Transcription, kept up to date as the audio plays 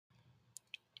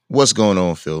What's going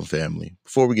on, film family?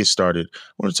 Before we get started, I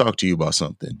want to talk to you about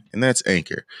something, and that's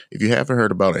Anchor. If you haven't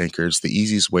heard about Anchor, it's the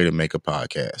easiest way to make a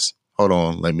podcast. Hold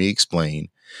on, let me explain.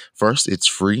 First, it's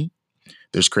free.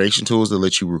 There's creation tools that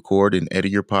let you record and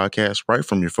edit your podcast right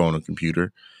from your phone or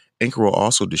computer. Anchor will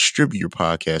also distribute your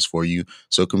podcast for you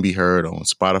so it can be heard on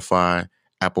Spotify,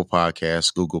 Apple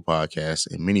Podcasts, Google Podcasts,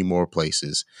 and many more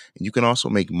places. And you can also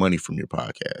make money from your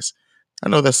podcast. I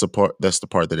know that's the part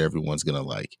that everyone's going to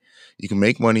like. You can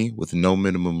make money with no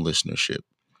minimum listenership.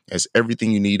 That's everything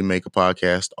you need to make a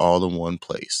podcast all in one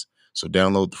place. So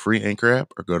download the free Anchor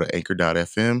app or go to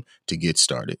anchor.fm to get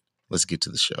started. Let's get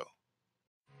to the show.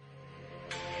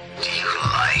 Do you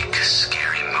like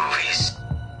scary movies?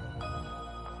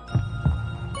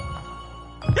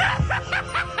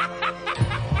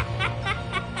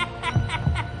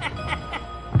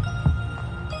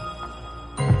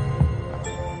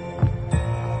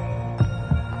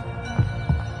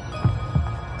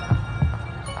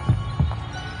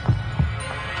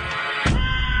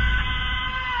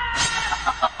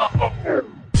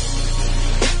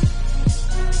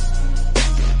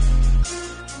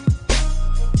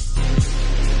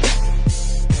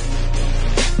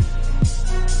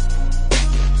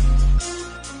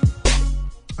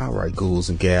 All right, ghouls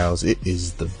and gals, it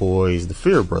is the boys, the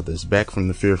Fear Brothers, back from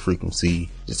the Fear Frequency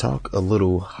to talk a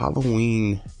little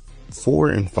Halloween 4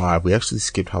 and 5. We actually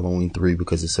skipped Halloween 3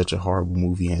 because it's such a horrible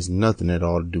movie. It has nothing at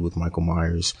all to do with Michael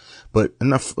Myers. But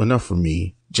enough for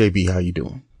me. JB, how you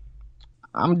doing?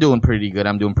 I'm doing pretty good.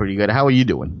 How are you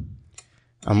doing?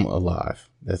 I'm alive.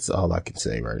 That's all I can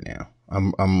say right now.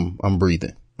 I'm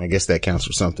breathing. I guess that counts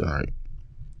for something, right?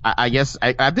 I guess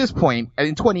at this point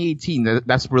in 2018,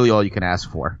 that's really all you can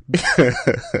ask for.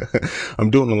 I'm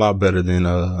doing a lot better than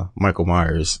Michael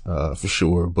Myers, for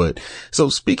sure. But so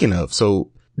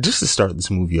just to start this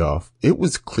movie off, it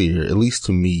was clear, at least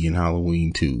to me in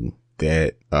Halloween 2,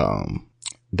 that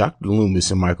Dr. Loomis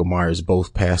and Michael Myers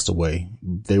both passed away.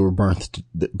 They were burnt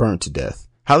to death.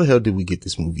 How the hell did we get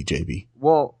this movie, JB?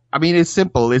 Well, I mean, it's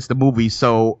simple. It's the movie.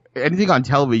 So anything on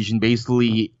television,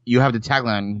 basically, you have the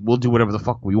tagline, we'll do whatever the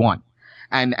fuck we want.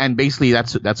 And basically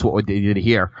that's what they did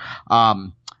here.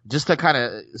 Just to kind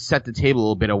of set the table a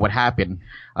little bit of what happened.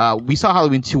 We saw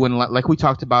Halloween 2, and like we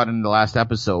talked about in the last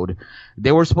episode,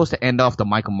 they were supposed to end off the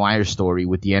Michael Myers story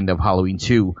with the end of Halloween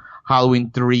 2.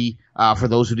 Halloween 3, for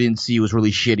those who didn't see, it was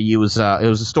really shitty. It was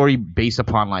a story based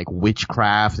upon like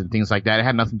witchcraft and things like that. It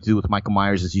had nothing to do with Michael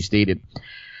Myers, as you stated.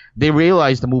 They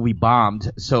realized the movie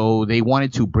bombed, so they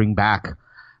wanted to bring back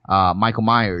Michael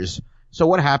Myers. So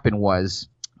what happened was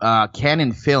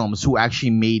Canon Films, who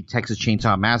actually made Texas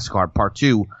Chainsaw Massacre Part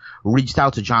 2, reached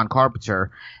out to John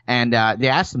Carpenter, and they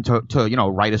asked him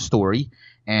to write a story,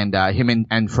 and him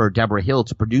and for Deborah Hill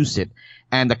to produce it.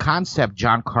 And the concept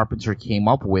John Carpenter came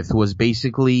up with was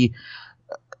basically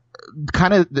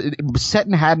kind of set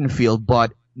in Haddonfield,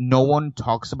 but no one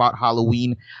talks about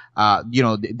Halloween.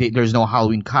 There's no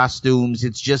Halloween costumes.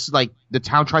 It's just like the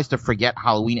town tries to forget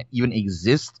Halloween even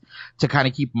exists to kind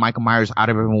of keep Michael Myers out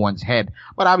of everyone's head.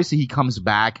 But obviously he comes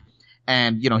back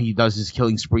and, he does his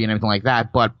killing spree and everything like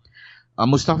that. But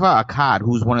Mustafa Akkad,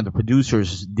 who's one of the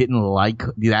producers, didn't like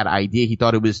that idea. He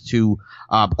thought it was too,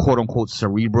 quote unquote,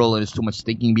 cerebral, and there's too much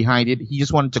thinking behind it. He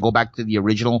just wanted to go back to the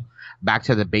original, back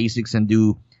to the basics, and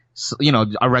do,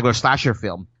 a regular slasher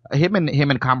film. Him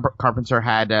and Carpenter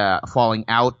had falling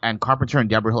out, and Carpenter and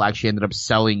Deborah Hill actually ended up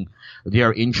selling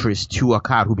their interest to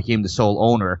Akkad, who became the sole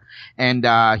owner. And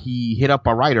he hit up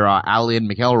a writer, Alan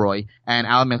McElroy, and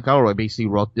Alan McElroy basically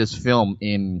wrote this film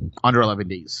in under 11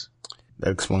 days. That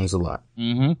explains a lot.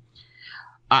 Mm-hmm.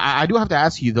 I do have to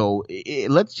ask you, though,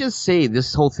 let's just say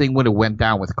this whole thing would have went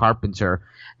down with Carpenter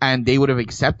and they would have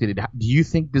accepted it. Do you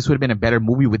think this would have been a better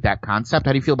movie with that concept?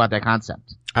 How do you feel about that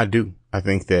concept? I do. I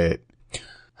think that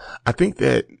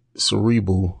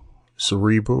cerebral,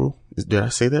 did I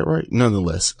say that right?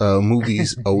 Nonetheless,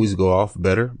 movies always go off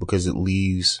better because it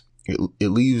leaves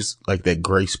like that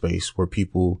gray space where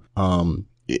people,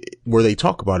 where they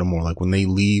talk about it more. Like when they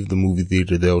leave the movie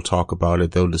theater, they'll talk about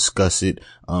it. They'll discuss it.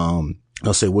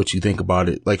 They'll say what you think about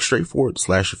it. Like straightforward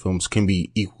slasher films can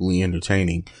be equally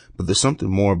entertaining, but there's something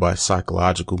more about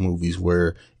psychological movies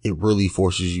where it really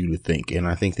forces you to think. And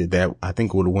I think that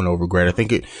would have went over great. I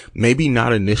think it maybe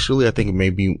not initially. I think it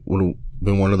maybe would have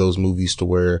been one of those movies to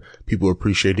where people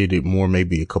appreciated it more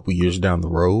maybe a couple years down the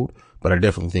road. But I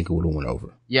definitely think it would have went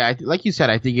over. Yeah, like you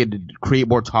said, I think it'd create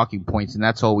more talking points, and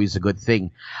that's always a good thing.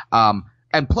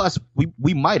 And plus,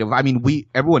 we might have. I mean,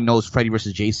 everyone knows Freddy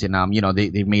versus Jason.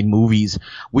 They've made movies.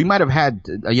 We might have had,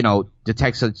 the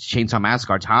Texas Chainsaw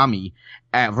Massacre, Tommy,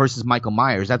 versus Michael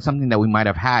Myers. That's something that we might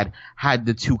have had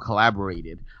the two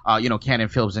collaborated. Cannon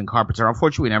Phillips and Carpenter.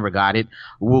 Unfortunately, we never got it.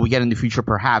 Will we get in the future?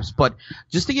 Perhaps. But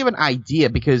just to give an idea,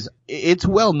 because it's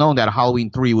well known that Halloween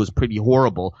 3 was pretty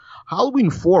horrible.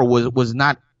 Halloween 4 was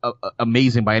not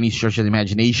amazing by any stretch of the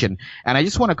imagination. And I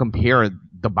just want to compare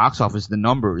the box office, the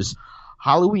numbers.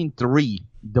 Halloween 3,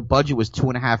 the budget was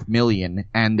 $2.5 million,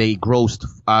 and they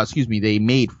they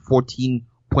made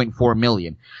 $14.4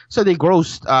 million. So they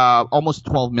grossed almost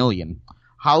 $12 million.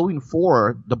 Halloween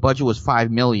 4, the budget was $5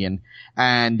 million,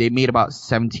 and they made about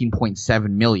 $17.7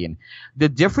 million. The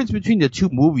difference between the two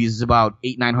movies is about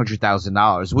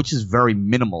 $900,000, which is very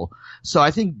minimal. So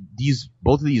I think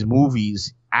both of these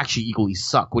movies actually equally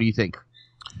suck. What do you think?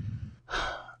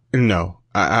 No,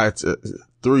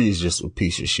 3 is just a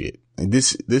piece of shit.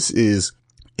 This is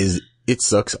it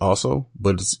sucks also,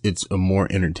 but it's a more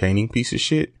entertaining piece of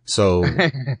shit. So,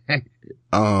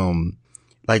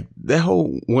 like that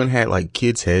whole one had like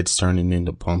kids' heads turning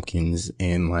into pumpkins,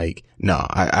 and like, no,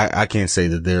 I can't say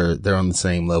that they're on the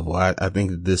same level. I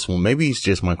think that this one, maybe it's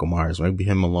just Michael Myers, maybe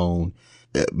him alone,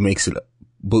 makes it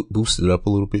boosted up a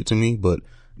little bit to me, but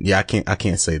yeah, I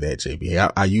can't say that,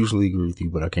 JB. I usually agree with you,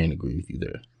 but I can't agree with you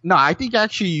there. No, I think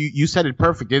actually you said it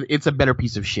perfect. It's a better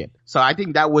piece of shit. So I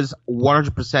think that was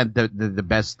 100% the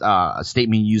best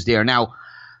statement used there. Now,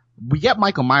 we get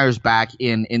Michael Myers back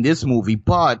in this movie,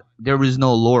 but there is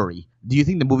no Laurie. Do you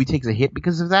think the movie takes a hit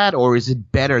because of that, or is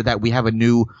it better that we have a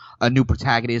new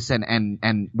protagonist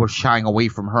and we're shying away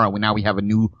from her, and now we have a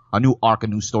new arc, a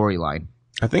new storyline?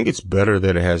 I think it's better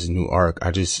that it has a new arc.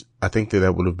 I think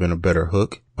that would have been a better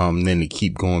hook, than to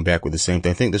keep going back with the same thing.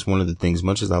 I think that's one of the things,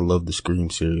 much as I love the Scream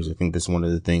series, I think that's one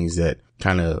of the things that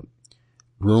kind of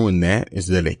ruined that, is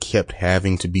that it kept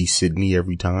having to be Sydney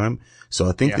every time. So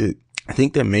I think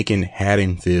that making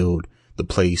Haddonfield the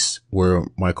place where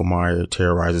Michael Myers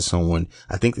terrorizes someone,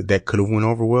 I think that could have went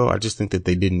over well. I just think that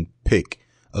they didn't pick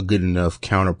a good enough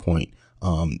counterpoint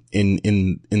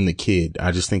in the kid.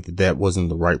 I just think that wasn't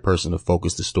the right person to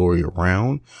focus the story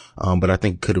around. But I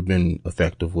think it could have been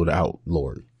effective without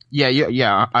Laurie.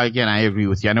 Yeah. Again, I agree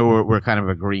with you. I know we're kind of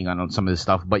agreeing on some of this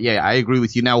stuff, but yeah, I agree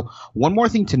with you. Now, one more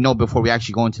thing to note before we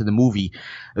actually go into the movie.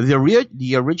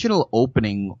 The original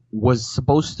opening was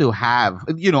supposed to have,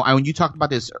 when you talked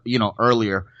about this,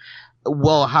 earlier,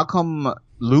 well, how come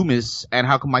Loomis and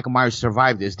how come Michael Myers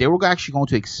survived this? They were actually going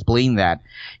to explain that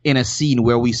in a scene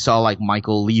where we saw like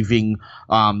Michael leaving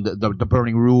the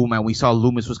burning room, and we saw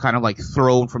Loomis was kind of like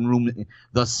thrown from the room,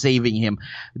 thus saving him.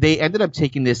 They ended up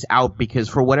taking this out because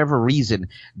for whatever reason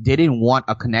they didn't want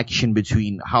a connection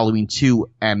between Halloween 2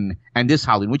 and this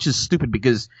Halloween, which is stupid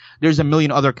because there's a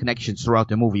million other connections throughout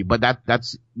the movie, but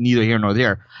that's neither here nor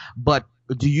there. But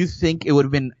do you think it would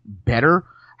have been better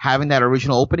having that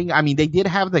original opening? I mean, they did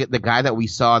have the guy that we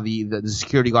saw, the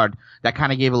security guard, that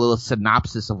kind of gave a little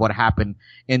synopsis of what happened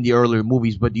in the earlier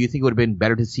movies. But do you think it would have been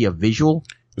better to see a visual?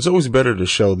 It's always better to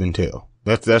show than tell.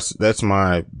 That's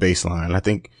my baseline. I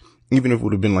think even if it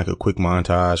would have been like a quick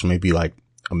montage, maybe like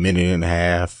a minute and a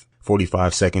half,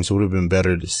 45 seconds, it would have been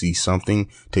better to see something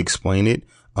to explain it.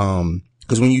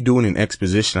 Cause when you do it in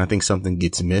exposition, I think something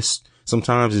gets missed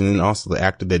sometimes. And then also the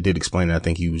actor that did explain it, I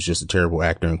think he was just a terrible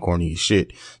actor and corny as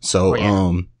shit. So,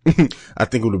 I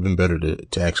think it would have been better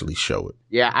to actually show it.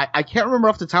 Yeah, I can't remember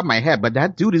off the top of my head, but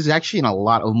that dude is actually in a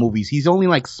lot of movies. He's only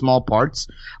like small parts,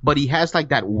 but he has like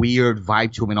that weird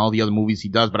vibe to him in all the other movies he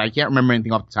does, but I can't remember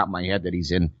anything off the top of my head that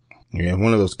he's in. Yeah,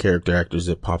 one of those character actors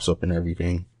that pops up in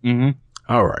everything. Mm-hmm.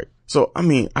 All right. So, I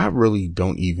mean, I really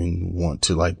don't even want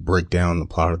to like break down the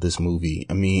plot of this movie.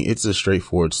 I mean, it's a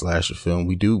straightforward slasher film.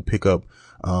 We do pick up,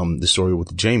 the story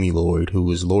with Jamie Lloyd, who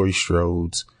is Laurie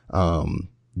Strode's,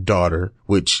 daughter,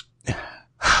 which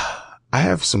I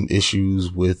have some issues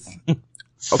with.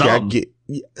 Okay, I get.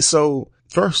 So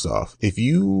first off, I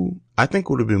think it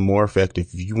would have been more effective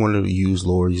if you wanted to use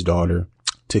Laurie's daughter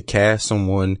to cast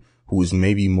someone who is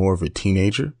maybe more of a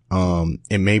teenager. And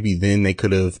maybe then they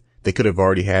could have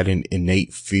already had an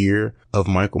innate fear of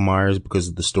Michael Myers because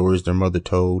of the stories their mother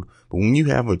told. But when you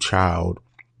have a child,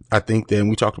 I think that, and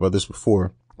we talked about this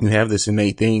before, you have this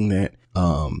innate thing that,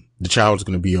 the child's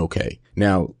going to be okay.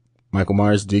 Now, Michael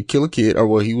Myers did kill a kid, or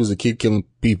well, he was a kid killing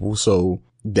people. So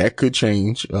that could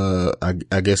change.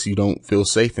 I guess you don't feel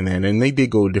safe in that. And they did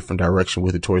go a different direction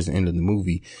with it towards the end of the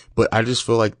movie. But I just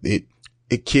feel like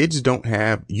kids don't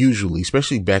have, usually,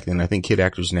 especially back then, I think kid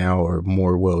actors now are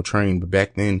more well trained, but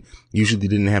back then usually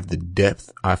didn't have the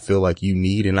depth I feel like you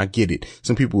need. And I get it.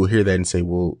 Some people will hear that and say,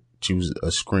 well, she was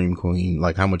a scream queen.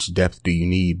 Like, how much depth do you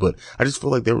need? But I just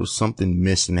feel like there was something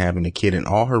missing having a kid, and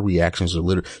all her reactions are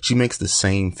literally, she makes the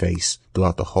same face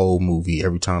throughout the whole movie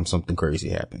every time something crazy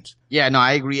happens. Yeah, no,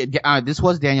 I agree. This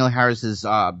was Danielle Harris's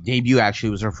debut. Actually,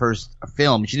 it was her first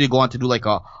film. She did go on to do like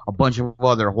a bunch of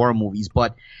other horror movies,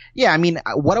 but yeah, I mean,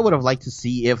 what I would have liked to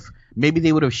see if maybe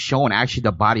they would have shown actually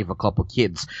the body of a couple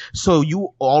kids, so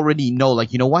you already know,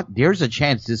 like, you know what, there's a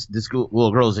chance this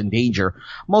little girl is in danger.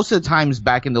 Most of the times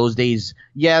back in those days,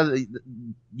 yeah,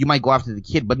 you might go after the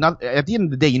kid, but not at the end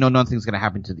of the day, you know, nothing's gonna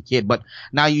happen to the kid. But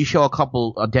now you show a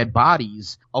couple of dead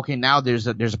bodies. Okay, now there's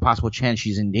a possible chance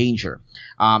she's in danger,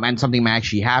 and something may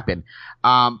actually happen.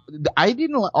 I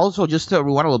didn't also, just to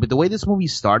rewind a little bit, the way this movie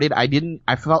started, I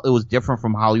felt it was different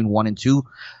from Halloween 1 and 2.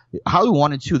 Halloween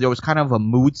 1 and 2, there was kind of a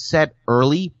mood set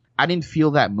early. I didn't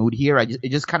feel that mood here. It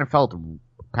just kind of felt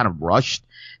kind of rushed.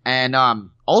 And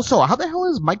also, how the hell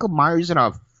is Michael Myers in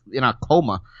a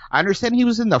coma? I understand he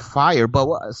was in the fire,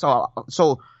 but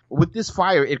so with this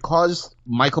fire, it caused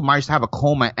Michael Myers to have a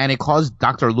coma, and it caused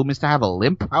Dr. Loomis to have a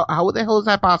limp. How the hell is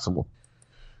that possible?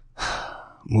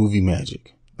 Movie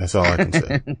magic. That's all I can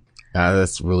say.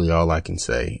 That's really all I can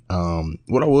say.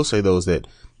 What I will say though is that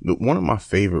one of my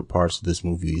favorite parts of this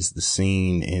movie is the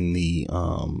scene in the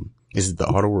is it the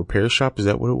auto repair shop? Is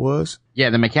that what it was? Yeah,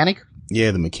 the mechanic.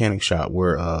 Yeah, the mechanic shop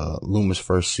where Loomis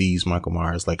first sees Michael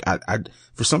Myers. Like, I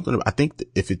for something, I think that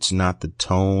if it's not the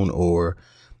tone, or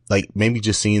like maybe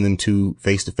just seeing them two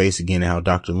face to face again, how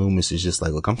Dr. Loomis is just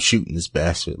like, look, I'm shooting this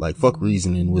bastard. Like, fuck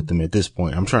reasoning with him at this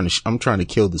point. I'm trying to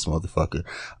kill this motherfucker.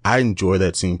 I enjoy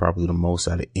that scene probably the most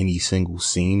out of any single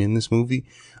scene in this movie.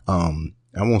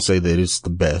 I won't say that it's the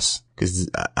best, because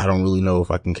I don't really know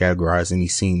if I can categorize any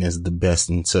scene as the best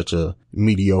in such a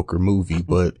mediocre movie,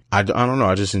 but I don't know.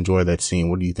 I just enjoy that scene.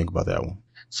 What do you think about that one?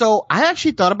 So I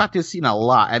actually thought about this scene a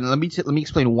lot, and let me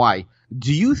explain why.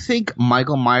 Do you think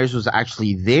Michael Myers was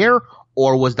actually there,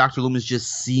 or was Dr. Loomis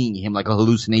just seeing him like a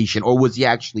hallucination, or was he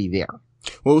actually there?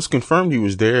 Well, it was confirmed he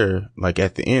was there, like,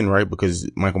 at the end, right? Because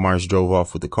Michael Myers drove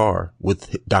off with the car,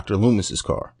 with Dr. Loomis's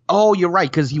car. Oh, you're right,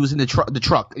 because he was in the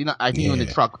truck. You know, I think he was in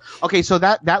the truck. Okay, so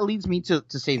that leads me to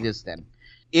say this then.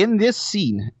 In this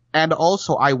scene, and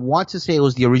also I want to say it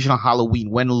was the original Halloween,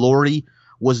 when Laurie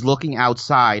was looking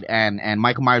outside and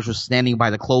Michael Myers was standing by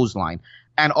the clothesline.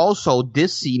 And also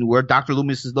this scene where Dr.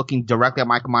 Loomis is looking directly at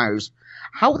Michael Myers.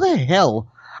 How the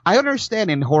hell? I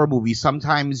understand in horror movies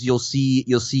sometimes you'll see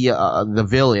the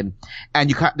villain, and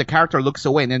the character looks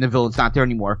away and then the villain's not there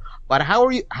anymore. But how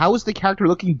is the character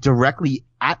looking directly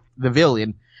at the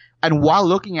villain, and while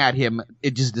looking at him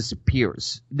it just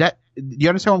disappears? Do you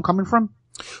understand where I'm coming from?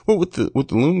 Well, with the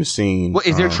Loomis scene,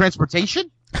 is there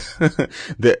transportation?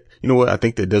 That, you know what, I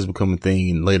think that does become a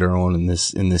thing later on in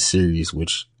this series,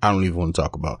 which I don't even want to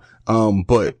talk about.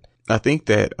 But I think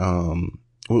that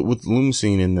with Loomis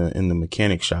scene in the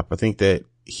mechanic shop, I think that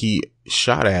he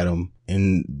shot at him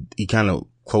and he kind of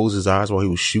closed his eyes while he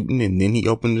was shooting, and then he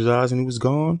opened his eyes and he was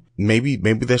gone. Maybe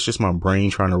that's just my brain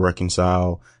trying to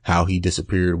reconcile how he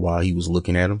disappeared while he was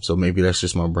looking at him. So maybe that's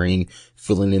just my brain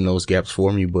filling in those gaps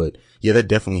for me. But yeah, that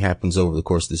definitely happens over the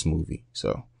course of this movie.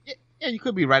 So. Yeah, you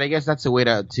could be right. I guess that's a way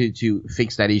to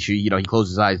fix that issue. You know, he closed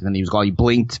his eyes and then he was gone. He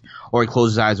blinked, or he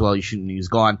closed his eyes while he was shooting and he was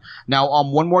gone. Now,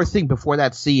 one more thing before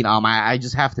that scene. I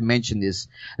just have to mention this.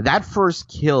 That first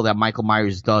kill that Michael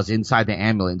Myers does inside the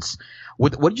ambulance.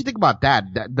 What did you think about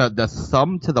that? The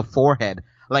thumb to the forehead.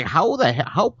 Like,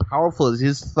 how powerful is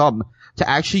his thumb to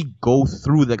actually go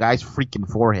through the guy's freaking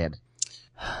forehead?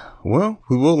 Well,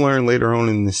 we will learn later on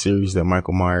in the series that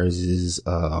Michael Myers is,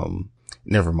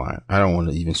 never mind. I don't want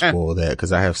to even spoil that,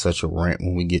 because I have such a rant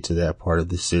when we get to that part of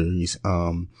the series.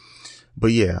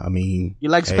 But yeah, I mean, he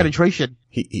likes penetration.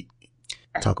 He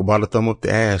talk about a thumb up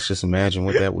the ass. Just imagine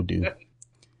what that would do.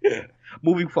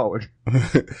 Moving forward.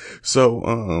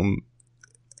 So,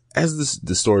 as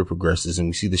the story progresses and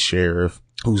we see the sheriff,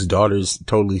 whose daughter's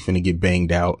totally finna get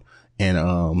banged out,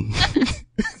 and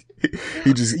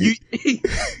he just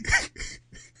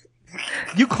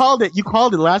You called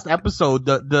it last episode.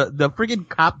 The freaking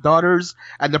cop daughters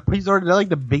and the priest daughter, they're like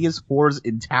the biggest whores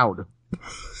in town.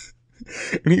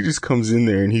 And he just comes in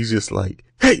there and he's just like,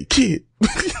 "Hey, kid."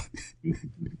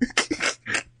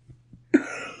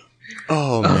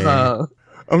 Oh man.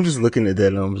 I'm just looking at that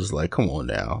and I'm just like, come on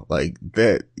now. Like,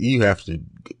 that, you have to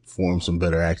form some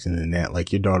better action than that.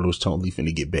 Like, your daughter was totally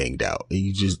finna get banged out. And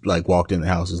you just, like, walked in the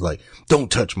house, is like, don't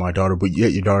touch my daughter, but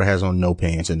yet your daughter has on no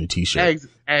pants and a t-shirt.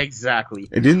 Exactly.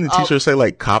 And didn't the t-shirt say,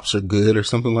 like, cops are good or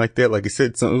something like that? Like, it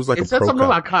said something, it was like it said something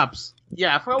about cops.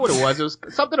 Yeah, I forgot what it was. It was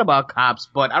something about cops,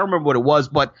 but I don't remember what it was.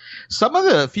 But some of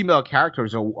the female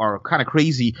characters are kind of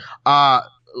crazy.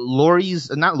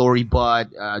 not Lori, but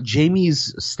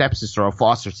Jamie's stepsister or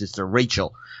foster sister,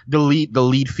 Rachel, the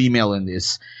lead female in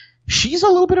this. She's a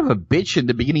little bit of a bitch in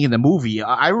the beginning of the movie.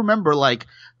 I remember like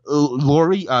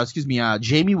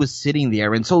Jamie was sitting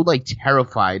there and so like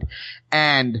terrified,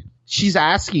 and she's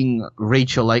asking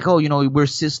Rachel like, oh, we're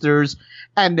sisters,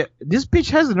 and this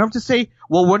bitch has the nerve to say,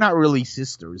 well, we're not really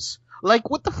sisters. Like,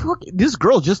 what the fuck? This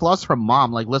girl just lost her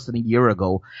mom like less than a year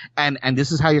ago, and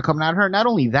this is how you're coming at her? Not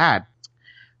only that,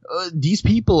 these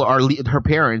people are her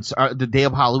parents are the day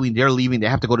of Halloween. They're leaving. They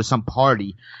have to go to some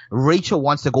party. Rachel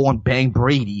wants to go and bang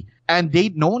Brady, and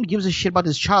no one gives a shit about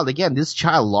this child. Again, this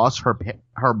child lost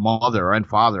her mother and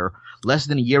father less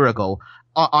than a year ago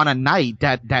on a night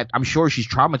that I'm sure she's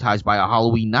traumatized by, a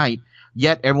Halloween night.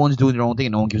 Yet everyone's doing their own thing,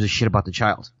 and no one gives a shit about the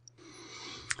child.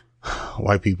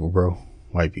 White people, bro.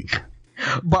 White people.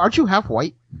 But aren't you half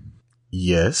white?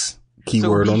 Yes.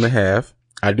 Keyword on the half.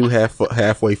 I do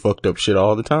halfway fucked up shit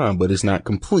all the time, but it's not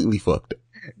completely fucked up.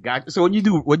 Gotcha. So when you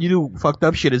do fucked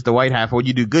up shit, is the white half. When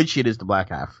you do good shit, is the black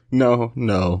half. No.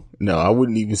 I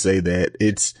wouldn't even say that.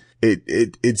 It's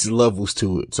levels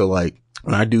to it. So like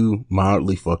when I do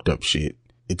mildly fucked up shit,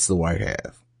 it's the white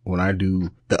half. When I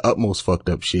do the utmost fucked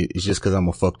up shit, it's just because I'm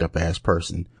a fucked up ass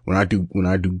person. When I do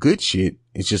good shit,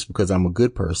 it's just because I'm a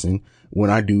good person. When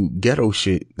I do ghetto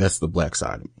shit, that's the black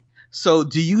side of me. So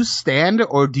do you stand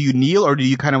or do you kneel or do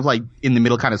you kind of like in the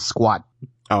middle kind of squat?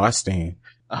 Oh, I stand.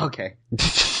 Okay.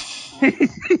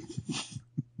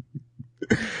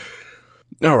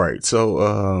 All right.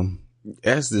 So,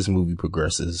 as this movie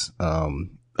progresses,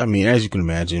 as you can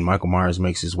imagine, Michael Myers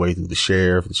makes his way through the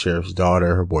sheriff's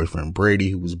daughter, her boyfriend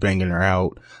Brady, who was banging her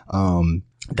out.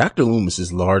 Dr. Loomis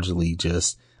is largely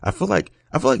just, I feel like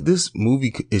this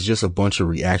movie is just a bunch of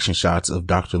reaction shots of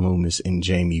Dr. Loomis and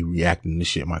Jamie reacting to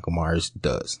shit Michael Myers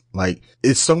does. Like,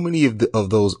 it's so many of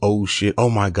those old shit, oh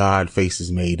my God,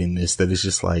 faces made in this that it's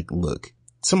just like, look,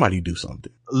 somebody do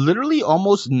something. Literally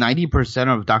almost 90%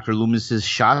 of Dr. Loomis's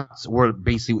shots were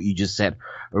basically what you just said,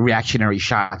 reactionary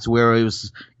shots, where it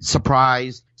was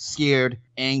surprise, scared,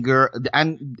 anger,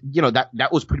 and that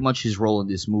was pretty much his role in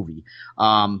this movie.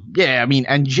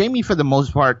 And Jamie for the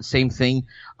most part, same thing.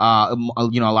 A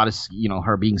lot of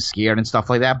her being scared and stuff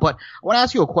like that. But I want to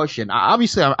ask you a question.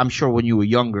 Obviously, I'm sure when you were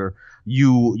younger,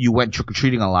 you went trick or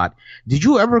treating a lot. Did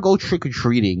you ever go trick or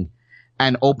treating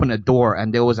and open a door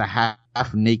and there was a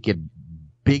half naked,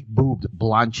 big boobed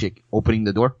blonde chick opening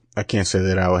the door? I can't say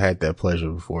that I had that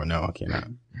pleasure before. No, I cannot.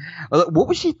 What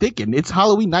was she thinking? It's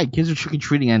Halloween night. Kids are trick or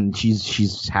treating, and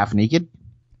she's half naked,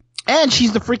 and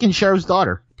she's the freaking sheriff's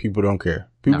daughter. People don't care.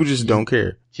 People just don't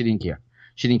care. She didn't care.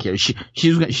 She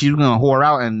was gonna whore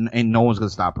out, and no one's gonna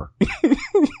stop her.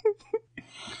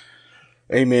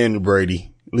 Amen to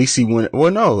Brady. At least he went.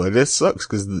 Well, no, that sucks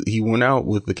because he went out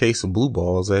with the case of blue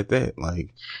balls at that.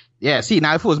 Like, yeah. See,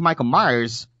 now if it was Michael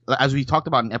Myers, as we talked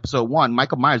about in episode 1,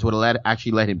 Michael Myers would have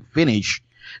actually let him finish,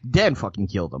 then fucking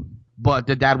killed him. But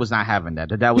the dad was not having that.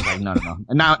 The dad was like, no.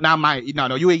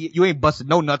 No, you ain't busted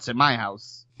no nuts in my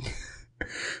house.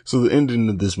 So the ending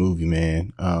of this movie,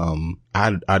 man,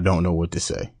 I don't know what to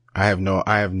say. I have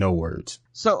no words.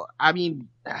 So,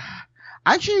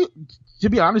 actually, to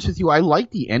be honest with you, I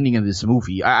like the ending of this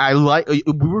movie. We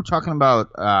were talking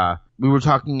about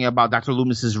Dr.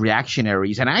 Loomis's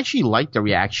reactionaries, and I actually liked the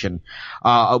reaction,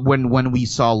 when we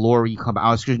saw Lori come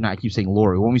out. Excuse me, I keep saying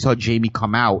Lori. When we saw Jamie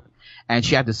come out, and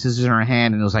she had the scissors in her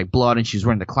hand, and it was like blood, and she's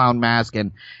wearing the clown mask,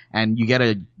 and you get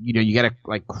a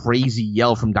like crazy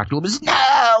yell from Dr. Loomis, no.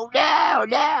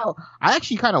 I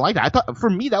actually kind of liked it. I thought, for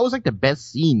me, that was like the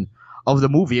best scene of the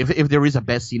movie. If there is a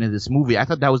best scene in this movie, I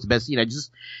thought that was the best scene.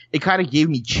 It kind of gave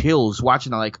me chills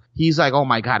watching it. Like, he's like, oh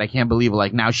my God, I can't believe it.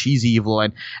 Like, now she's evil.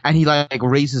 And he like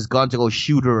raised his gun to go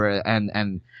shoot her,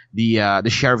 and the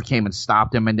sheriff came and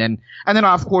stopped him. And then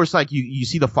of course, like, you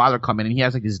see the father come in, and he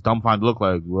has like this dumbfounded look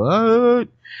like, what?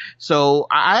 So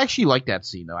I actually like that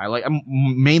scene though. I like,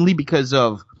 mainly because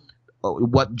of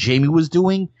what Jamie was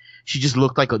doing. She just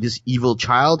looked like this evil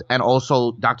child, and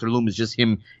also Dr. Loomis, just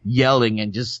him yelling,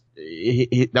 and just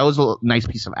that was a nice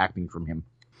piece of acting from him.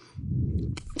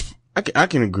 I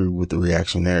can agree with the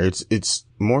reaction there. It's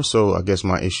more so, I guess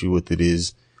my issue with it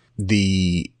is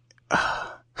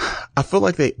I feel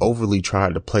like they overly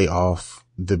tried to play off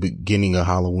the beginning of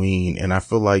Halloween, and I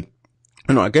feel like,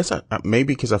 I guess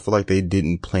maybe because I feel like they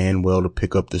didn't plan well to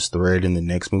pick up this thread in the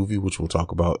next movie, which we'll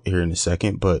talk about here in a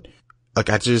second, but like,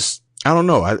 I don't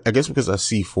know. I guess because I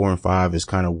see 4 and 5 as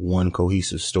kind of one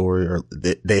cohesive story, or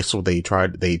that's what they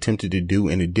attempted to do,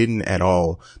 and it didn't at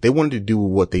all. They wanted to do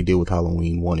what they did with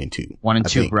Halloween 1 and 2. 1 and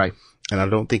 2, right. And I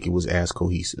don't think it was as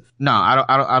cohesive. No,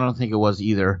 I don't think it was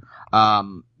either.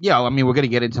 Yeah, I mean, we're gonna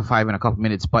get into 5 in a couple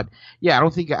minutes, but yeah,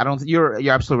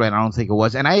 you're absolutely right. I don't think it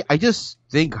was, and I just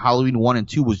think Halloween 1 and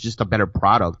 2 was just a better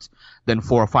product than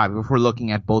 4 or 5. If we're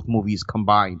looking at both movies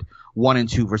combined, 1 and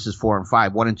 2 versus 4 and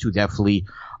 5, 1 and 2 definitely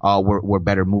were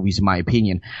better movies in my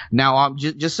opinion. Now,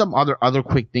 just some other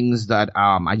quick things that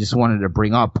I just wanted to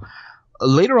bring up.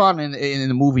 Later on in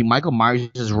the movie, Michael Myers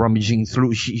is rummaging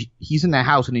through. He's in the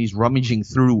house and he's rummaging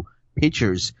through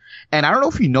pictures. And I don't know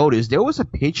if you noticed, there was a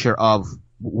picture of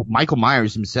Michael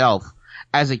Myers himself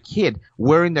as a kid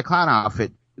wearing the clown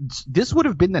outfit. This would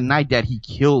have been the night that he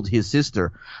killed his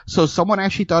sister. So someone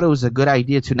actually thought it was a good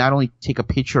idea to not only take a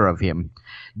picture of him,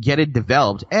 get it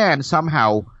developed, and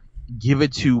somehow give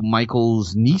it to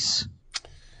Michael's niece.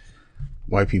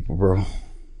 White people, bro.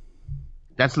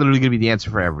 That's literally going to be the answer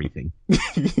for everything.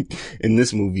 In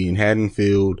this movie, in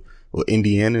Haddonfield, well,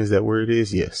 Indiana, is that where it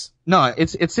is? Yes. No,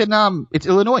 it's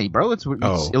Illinois, bro. It's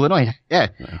Illinois. Yeah.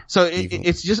 So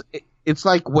it's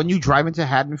like when you drive into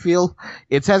Haddonfield,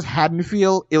 it says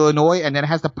Haddonfield, Illinois, and then it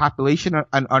has the population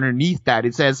underneath that.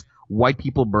 It says white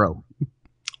people, bro.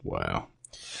 Wow.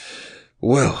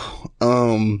 Well,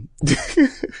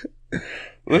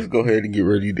 let's go ahead and get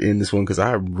ready to end this one because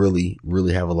I really,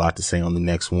 really have a lot to say on the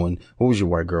next one. What was your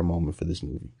white girl moment for this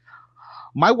movie?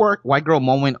 My white girl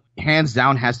moment, hands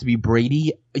down, has to be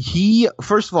Brady.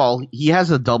 First of all, he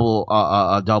has a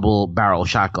double barrel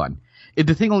shotgun.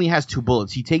 The thing only has 2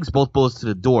 bullets. He takes both bullets to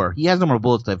the door. He has no more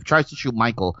bullets left. He tries to shoot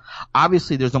Michael.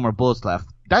 Obviously, there's no more bullets left.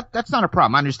 That's not a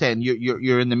problem. I understand.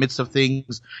 You're in the midst of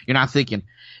things. You're not thinking.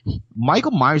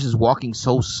 Michael Myers is walking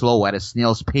so slow at a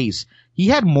snail's pace. He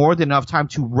had more than enough time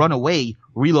to run away,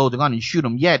 reload the gun, and shoot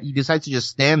him. Yet he decides to just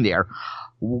stand there,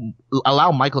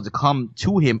 allow Michael to come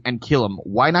to him and kill him.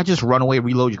 Why not just run away,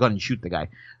 reload your gun, and shoot the guy?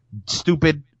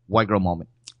 Stupid white girl moment.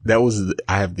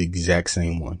 I have the exact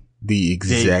same one. The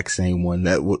exact same one.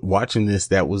 Watching this,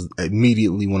 that was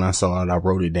immediately when I saw it, I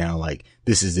wrote it down like,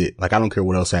 this is it. Like, I don't care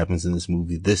what else happens in this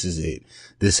movie. This is it.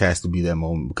 This has to be that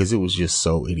moment because it was just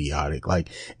so idiotic. Like,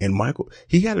 and Michael,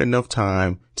 he had enough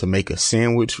time to make a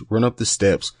sandwich, run up the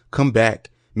steps, come back,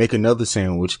 make another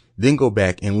sandwich, then go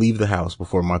back and leave the house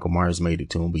before Michael Myers made it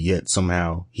to him. But yet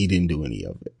somehow he didn't do any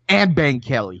of it. And bang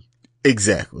Kelly.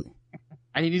 Exactly.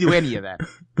 I didn't do any of that.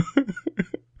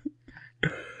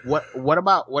 What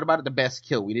about the best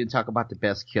kill? We didn't talk about the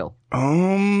best kill.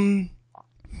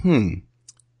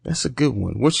 That's a good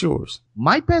one. What's yours?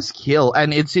 My best kill,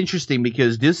 and it's interesting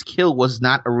because this kill was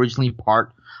not originally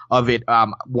part of it.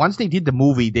 Once they did the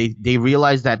movie, they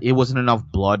realized that it wasn't enough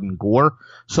blood and gore,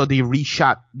 so they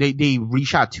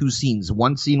reshot 2 scenes.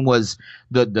 One scene was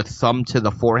the thumb to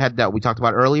the forehead that we talked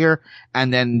about earlier,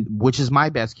 and then, which is my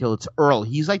best kill, it's Earl.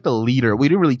 He's like the leader. We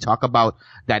didn't really talk about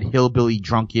that hillbilly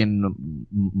drunken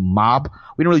mob.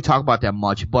 We didn't really talk about that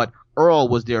much, but Earl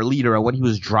was their leader, and when he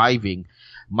was driving,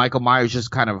 Michael Myers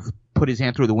just kind of put his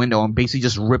hand through the window and basically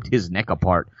just ripped his neck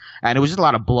apart. And it was just a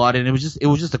lot of blood, and it was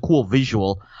just a cool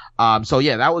visual. So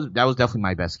yeah, that was definitely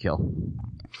my best kill.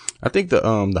 I think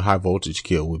the high voltage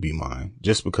kill would be mine,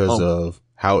 just because of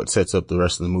how it sets up the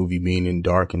rest of the movie, being in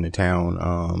dark in the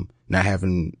town, not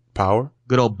having power.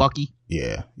 Good old Bucky.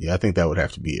 Yeah, I think that would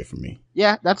have to be it for me.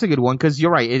 Yeah, that's a good one, because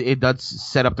you're right. It does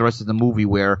set up the rest of the movie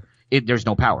where there's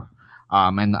no power.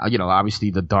 And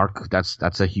obviously the dark,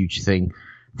 that's a huge thing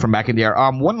from back in there.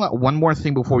 One more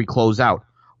thing before we close out.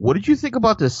 What did you think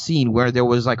about the scene where there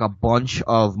was like a bunch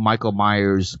of Michael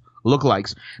Myers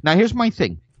lookalikes? Now here's my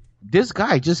thing. This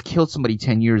guy just killed somebody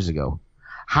 10 years ago.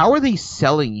 How are they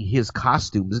selling his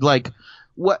costumes? Like,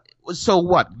 what? So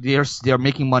what? They're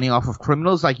making money off of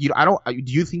criminals? Like, do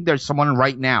you think there's someone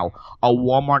right now, a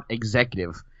Walmart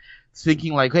executive,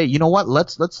 thinking like, hey, you know what?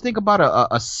 Let's think about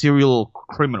a serial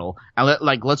criminal and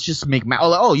let's just make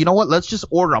you know what? Let's just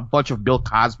order a bunch of Bill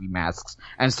Cosby masks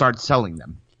and start selling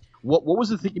them. What was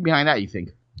the thinking behind that, you think?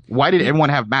 Why did everyone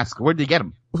have masks? Where did they get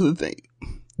them? Well,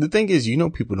 the thing is,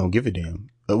 people don't give a damn.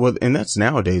 Well, and that's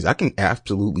nowadays. I can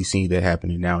absolutely see that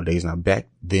happening nowadays. Now, back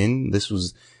then, this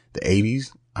was the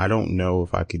 80s. I don't know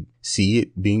if I could see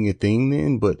it being a thing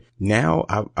then, but now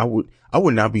I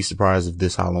would not be surprised if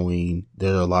this Halloween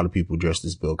there are a lot of people dressed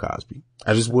as Bill Cosby.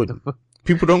 I just wouldn't.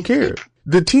 People don't care.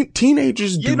 The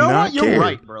teenagers do not care. You're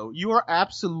right, bro. You are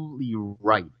absolutely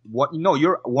right.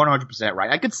 You're 100%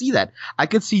 right. I could see that. I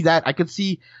could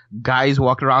see guys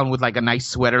walking around with like a nice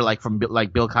sweater, like from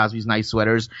like Bill Cosby's nice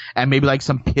sweaters, and maybe like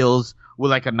some pills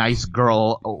with like a nice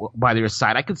girl by their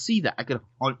side. I could see that.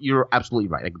 You're absolutely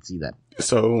right. I could see that.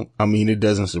 So, I mean, it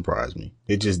doesn't surprise me.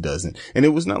 It just doesn't. And it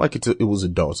was not like it was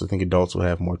adults. I think adults will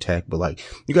have more tact, but like,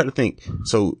 you got to think.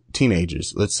 So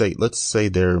teenagers, let's say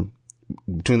they're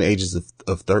between the ages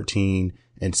of 13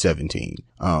 and 17.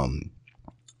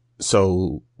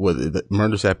 So the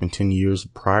murders happened 10 years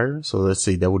prior. So let's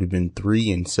say that would have been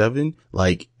 3 and 7.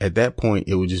 Like at that point,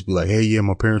 it would just be like, hey, yeah,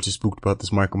 my parents are spooked about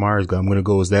this Michael Myers guy. I'm going to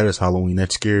go as that as Halloween.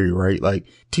 That's scary, right? Like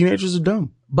teenagers are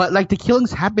dumb. But like the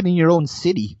killings happen in your own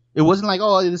city. It wasn't like,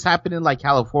 oh, this happened in like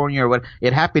California or what.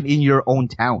 It happened in your own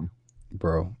town.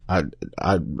 Bro,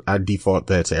 I default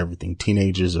that to everything.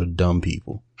 Teenagers are dumb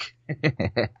people.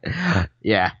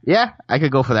 Yeah, I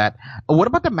could go for that. What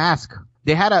about the mask?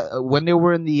 They had when they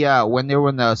were in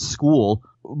the school,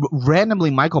 randomly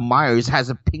Michael Myers has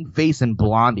a pink face and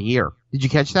blonde hair. Did you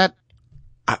catch that?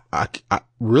 I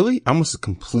really? I must have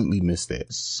completely missed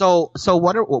that. So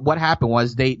what happened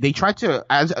was they tried to,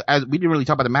 as we didn't really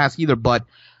talk about the mask either, but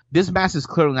this mask is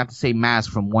clearly not the same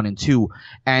mask from 1 and 2.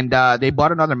 And they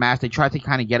bought another mask. They tried to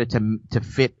kind of get it to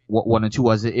fit what 1 and 2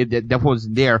 was. It definitely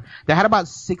wasn't there. They had about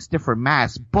 6 different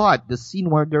masks, but the scene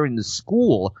where they're in the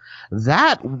school,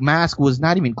 that mask was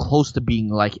not even close to being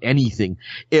like anything.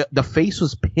 The face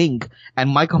was pink, and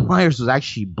Michael Myers was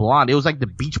actually blonde. It was like the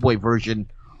Beach Boy version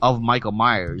of Michael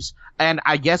Myers. And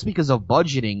I guess because of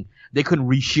budgeting, they couldn't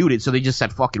reshoot it, so they just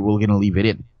said, fuck it, we're gonna leave it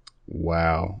in.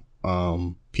 Wow.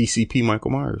 PCP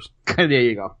Michael Myers. There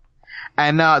you go.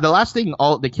 And the last thing,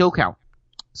 the kill count.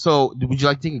 So, would you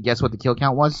like to take a guess what the kill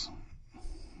count was?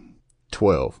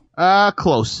 12.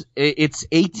 Close. It's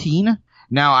 18.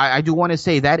 Now, I do want to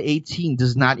say that 18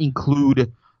 does not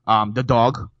include the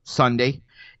dog, Sunday.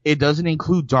 It doesn't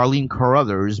include Darlene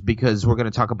Carruthers, because we're going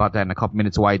to talk about that in a couple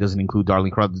minutes, why it doesn't include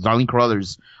Darlene Carruthers. Darlene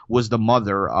Carruthers was the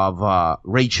mother of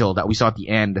Rachel that we saw at the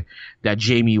end that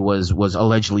Jamie was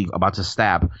allegedly about to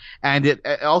stab. And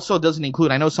it also doesn't include,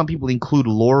 I know some people include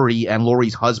Laurie and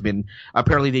Laurie's husband.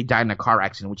 Apparently they died in a car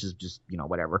accident, which is just,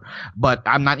 whatever. But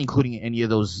I'm not including any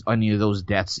of those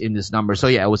deaths in this number. So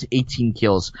yeah, it was 18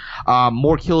 kills.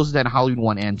 More kills than Halloween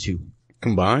 1 and 2.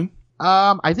 Combined?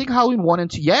 I think Halloween 1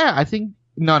 and 2, yeah, I think,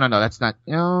 no, that's not.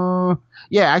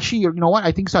 Yeah, actually, you know what?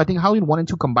 I think so. I think Halloween 1 and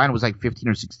 2 combined was like 15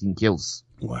 or 16 kills.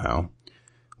 Wow.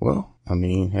 Well, I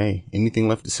mean, hey, anything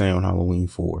left to say on Halloween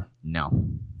 4? No.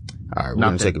 All right, we're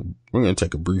gonna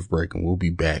take a brief break, and we'll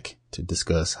be back to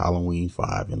discuss Halloween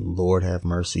 5. And Lord have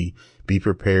mercy, be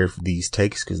prepared for these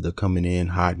takes because they're coming in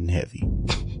hot and heavy.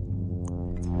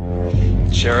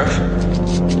 Sheriff,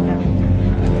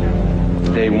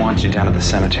 they want you down at the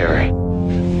cemetery.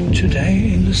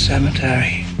 Today in the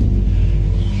cemetery,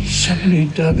 somebody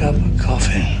dug up a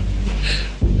coffin.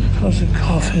 It was a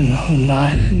coffin of a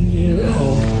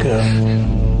 9-year-old girl.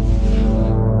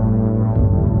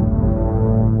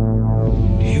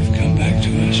 You've come back to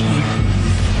us, Michael.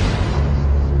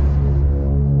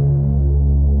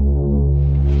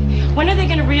 When are they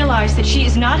going to realize that she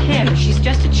is not him? She's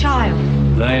just a child.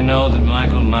 They know that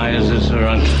Michael Myers is her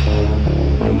uncle,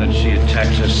 and that she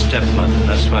attacked her stepmother.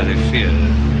 That's why they fear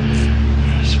her.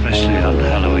 Especially on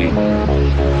Halloween.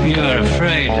 You're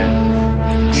afraid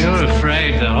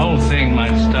the whole thing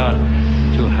might start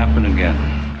to happen again.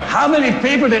 How many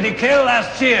people did he kill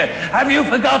last year? Have you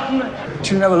forgotten? But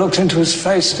you never looked into his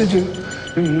face, did you?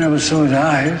 You never saw his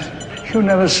eyes. You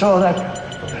never saw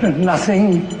that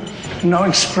nothing, no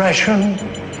expression,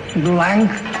 blank.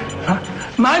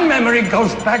 My memory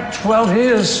goes back 12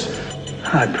 years.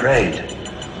 I prayed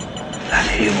that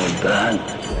he would burn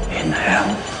in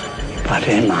hell. But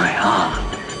in my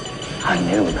heart, I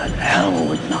knew that hell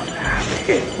would not have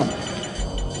him.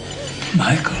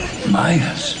 Michael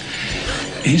Myers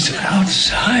is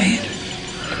outside.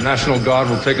 The National Guard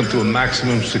will take him to a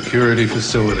maximum security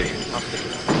facility,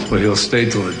 where he'll stay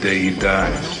till the day he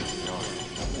dies.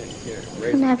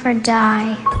 He'll never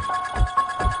die.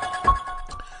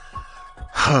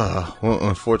 Well,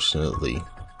 unfortunately,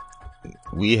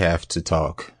 we have to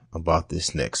talk about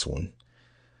this next one.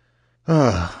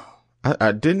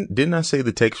 I didn't I say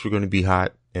the takes were going to be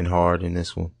hot and hard in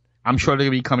this one? I'm sure they're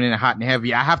going to be coming in hot and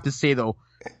heavy. I have to say though,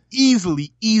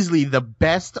 easily the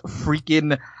best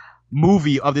freaking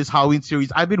movie of this Halloween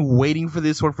series. I've been waiting for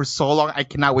this one for so long. I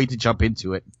cannot wait to jump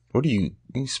into it. What are you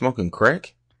smoking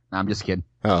crack? Nah, I'm just kidding.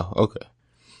 Oh, okay.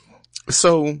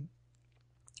 So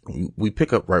we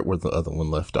pick up right where the other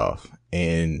one left off,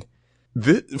 and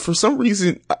for some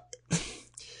reason,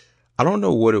 I don't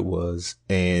know what it was,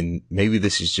 and maybe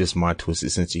this is just my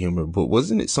twisted sense of humor, but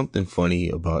wasn't it something funny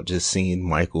about just seeing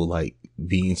Michael like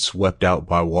being swept out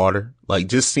by water? Like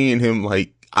just seeing him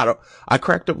like, I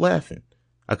cracked up laughing.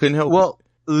 I couldn't help it. Well,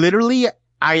 literally,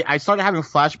 I started having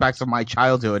flashbacks of my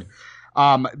childhood.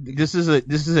 This is a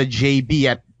JB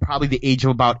at probably the age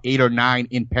of about 8 or 9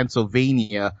 in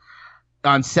Pennsylvania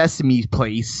on Sesame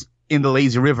Place in the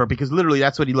lazy river, because literally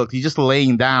that's what he looked. He's just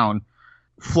laying down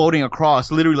floating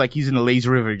across, literally like he's in the lazy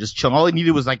river, just chilling. All he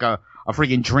needed was like a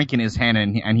freaking drink in his hand,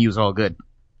 and he was all good.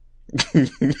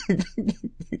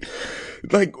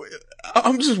 Like,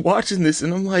 I'm just watching this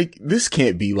and I'm like, this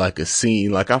can't be like a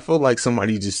scene. Like, I feel like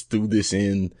somebody just threw this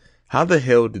in. How the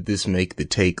hell did this make the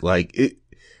take? Like,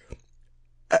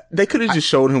 they could have just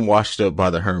showed him washed up by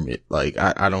the hermit. Like,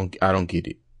 I don't get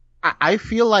it. I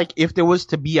feel like if there was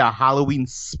to be a Halloween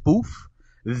spoof,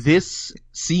 this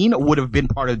scene would have been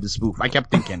part of the spoof. I kept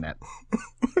thinking that.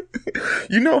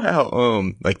 You know how,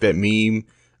 like that meme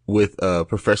with,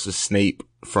 Professor Snape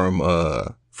from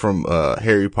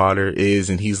Harry Potter is,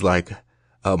 and he's like,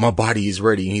 my body is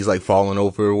ready, and he's like falling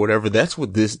over or whatever. That's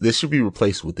what this should be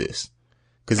replaced with this.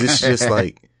 Cause it's just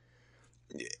like,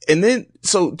 and then,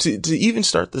 so to even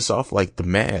start this off, like the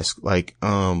mask, like,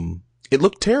 it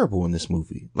looked terrible in this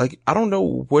movie. Like, I don't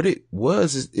know what it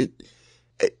was.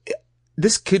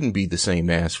 This couldn't be the same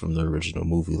mask from the original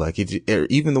movie. Like,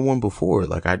 even the one before,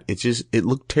 like, it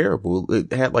looked terrible.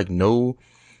 It had like no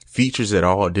features at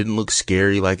all. It didn't look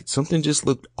scary. Like, something just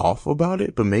looked off about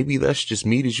it, but maybe that's just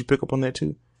me. Did you pick up on that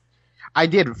too? I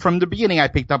did. From the beginning, I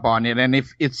picked up on it, and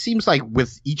if it seems like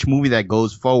with each movie that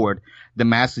goes forward, the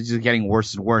mask is just getting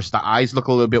worse and worse. The eyes look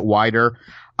a little bit wider.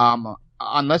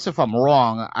 Unless if I'm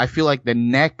wrong, I feel like the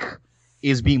neck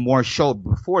is being more showed.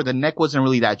 Before, the neck wasn't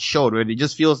really that showed, but it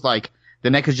just feels like the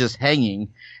neck is just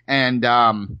hanging. And,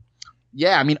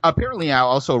 yeah, I mean, apparently I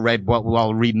also read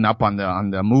while reading up on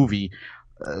the movie,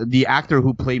 the actor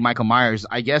who played Michael Myers,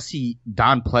 I guess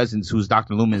Don Pleasance, who's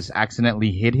Dr. Loomis,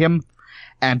 accidentally hit him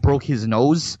and broke his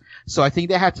nose. So I think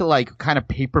they had to like kind of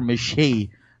paper mache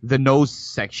the nose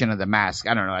section of the mask.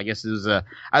 I don't know. I guess it was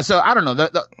so I don't know.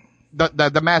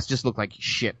 The mask just looked like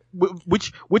shit,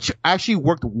 which actually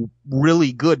worked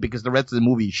really good because the rest of the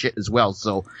movie is shit as well.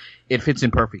 So it fits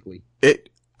in perfectly.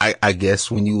 I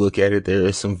guess when you look at it, there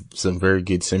is some very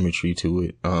good symmetry to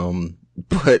it.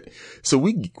 But so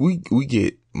we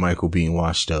get Michael being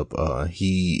washed up.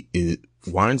 He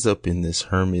winds up in this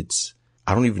hermit's,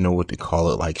 I don't even know what to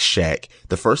call it, like shack.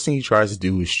 The first thing he tries to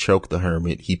do is choke the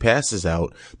hermit. He passes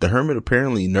out. The hermit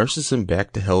apparently nurses him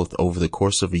back to health over the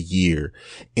course of a year.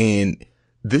 And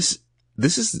this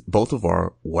is both of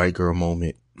our white girl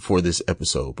moment for this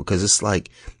episode, because it's like,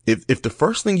 if the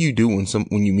first thing you do when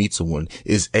you meet someone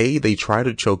is A, they try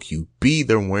to choke you, B,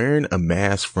 they're wearing a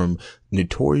mask from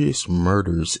notorious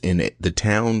murders in the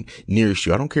town nearest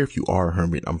you. I don't care if you are a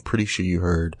hermit. I'm pretty sure you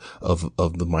heard of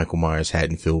the Michael Myers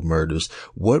Haddonfield murders.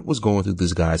 What was going through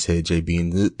this guy's head, JB?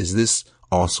 And is this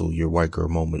also your white girl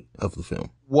moment of the film?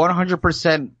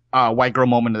 100% white girl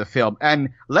moment of the film. And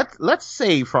let's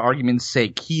say, for argument's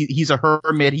sake, he's a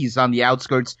hermit, he's on the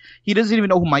outskirts, he doesn't even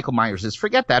know who Michael Myers is.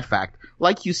 Forget that fact.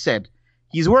 Like you said,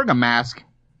 he's wearing a mask.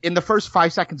 In the first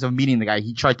 5 seconds of meeting the guy,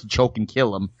 he tried to choke and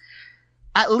kill him.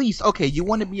 At least, okay, you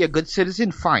want to be a good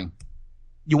citizen? Fine.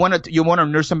 You want to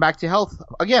nurse him back to health?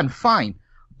 Again, fine.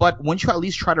 But wouldn't you at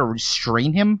least try to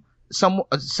restrain him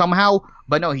somehow?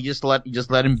 But no, he just let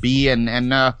him be,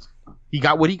 and he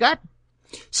got what he got.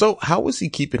 So how was he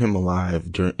keeping him alive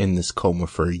in this coma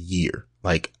for a year?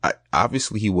 Like,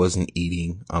 obviously he wasn't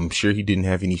eating. I'm sure he didn't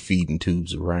have any feeding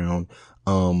tubes around.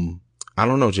 I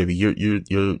don't know,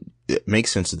 JB, it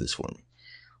makes sense of this for me.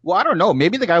 Well, I don't know.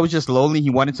 Maybe the guy was just lonely. He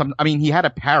wanted something. I mean, he had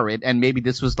a parrot, and maybe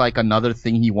this was like another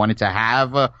thing he wanted to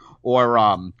have,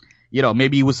 or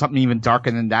maybe it was something even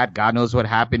darker than that. God knows what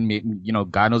happened. Maybe,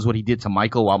 God knows what he did to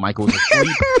Michael while Michael was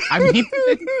asleep. I mean,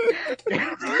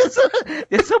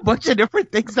 there's a bunch of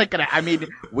different things that could. I mean,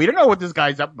 we don't know what this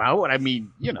guy's up about. I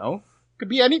mean, could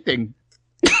be anything.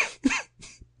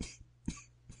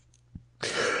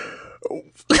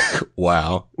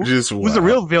 Wow, just wow. Who's the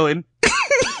real villain?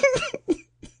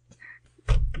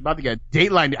 About to get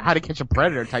Dateline, How to Catch a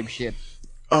Predator type shit.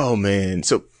 Oh man.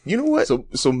 So, you know what?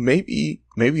 So maybe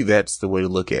that's the way to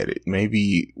look at it.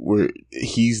 Maybe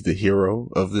he's the hero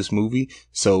of this movie.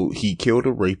 So he killed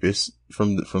a rapist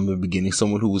from the beginning,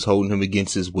 someone who was holding him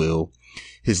against his will.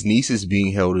 His niece is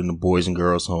being held in a boys and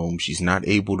girls home. She's not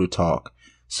able to talk.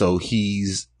 So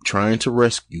he's trying to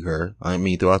rescue her. I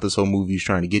mean, throughout this whole movie, he's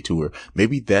trying to get to her.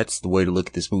 Maybe that's the way to look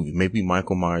at this movie. Maybe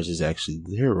Michael Myers is actually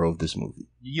the hero of this movie.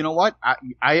 You know what?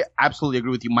 I absolutely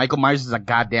agree with you. Michael Myers is a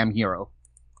goddamn hero.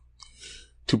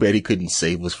 Too bad he couldn't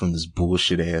save us from this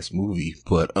bullshit ass movie.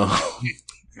 But,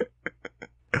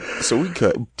 so we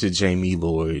cut to Jamie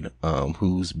Lloyd,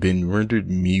 who's been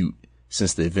rendered mute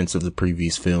since the events of the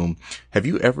previous film. Have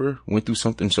you ever went through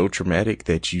something so traumatic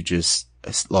that you just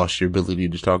lost your ability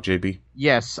to talk, JB?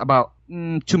 Yes, about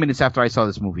 2 minutes after I saw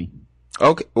this movie.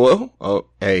 Okay, well,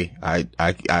 hey, I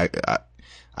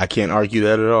can't argue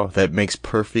that at all. That makes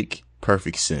perfect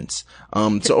perfect sense.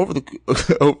 So over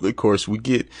the course, we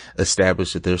get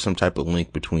established that there's some type of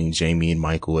link between Jamie and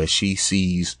Michael as she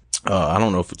sees, I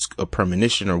don't know if it's a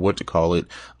premonition or what to call it,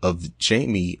 of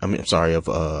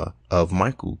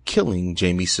Michael killing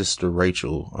Jamie's sister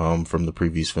Rachel, from the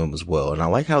previous film as well. And I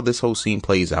like how this whole scene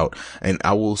plays out. And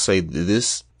I will say that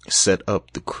this set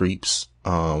up the creeps,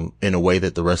 in a way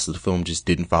that the rest of the film just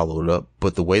didn't follow it up.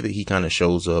 But the way that he kind of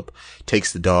shows up,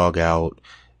 takes the dog out,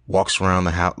 walks around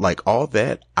the house, like all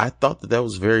that, I thought that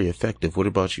was very effective. What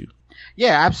about you?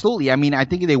 Yeah, absolutely. I mean, I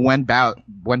think they went back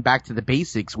to the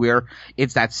basics where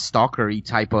it's that stalkery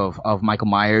type of Michael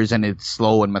Myers, and it's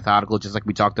slow and methodical, just like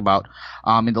we talked about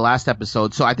in the last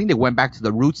episode. So I think they went back to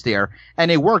the roots there,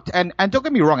 and it worked. And don't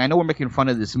get me wrong, I know we're making fun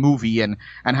of this movie and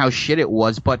how shit it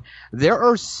was, but there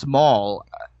are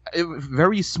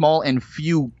very small and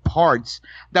few parts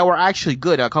that were actually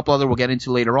good. A couple other we'll get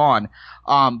into later on.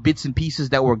 Bits and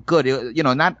pieces that were good.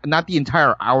 Not the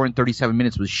entire hour and 37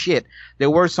 minutes was shit. There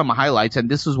were some highlights, and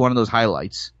this was one of those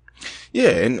highlights. Yeah,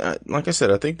 and like I said,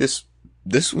 I think this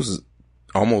was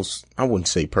almost, I wouldn't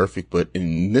say perfect, but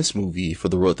in this movie, for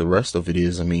the rest of it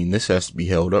is, I mean, this has to be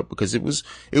held up because it was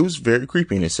very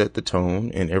creepy and it set the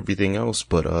tone and everything else.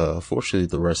 But fortunately,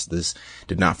 the rest of this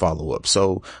did not follow up.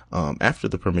 So after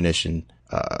the premonition,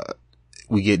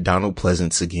 we get Donald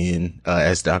Pleasance again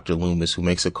as Dr. Loomis, who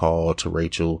makes a call to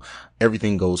Rachel.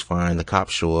 Everything goes fine. The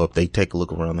cops show up. They take a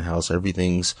look around the house.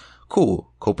 Everything's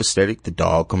cool, copacetic. The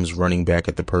dog comes running back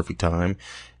at the perfect time,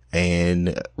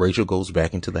 and Rachel goes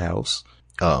back into the house.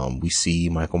 We see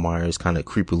Michael Myers kind of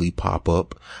creepily pop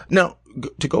up. Now,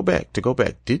 to go back,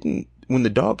 when the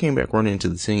dog came back running into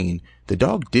the scene, the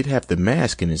dog did have the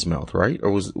mask in his mouth, right?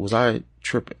 Or was I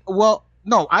tripping? Well,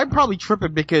 no, I'm probably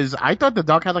tripping because I thought the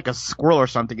dog had like a squirrel or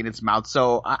something in its mouth.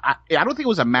 So I don't think it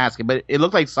was a mask, but it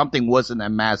looked like something was in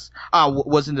that mask,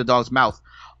 was in the dog's mouth.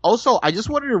 Also, I just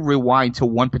wanted to rewind to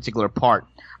one particular part.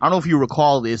 I don't know if you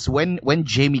recall this, when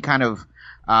Jamie kind of,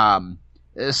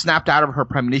 snapped out of her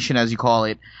premonition, as you call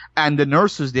it, and the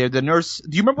nurse was there. The nurse,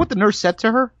 do you remember what the nurse said to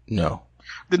her? No.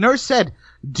 The nurse said,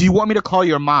 "Do you want me to call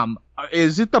your mom?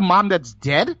 Is it the mom that's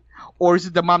dead, or is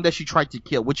it the mom that she tried to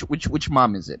kill? Which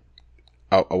mom is it?"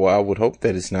 Well, I would hope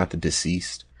that it's not the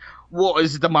deceased. Well,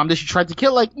 is it the mom that she tried to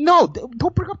kill? Like, no,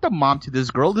 don't bring up the mom to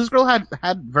this girl. This girl had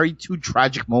very two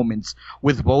tragic moments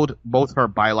with both her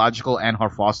biological and her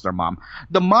foster mom.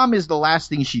 The mom is the last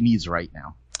thing she needs right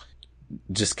now.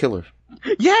 Just kill her.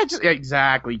 Yeah,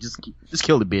 exactly. Just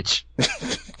kill the bitch.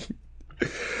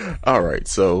 All right,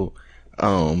 so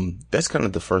that's kind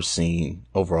of the first scene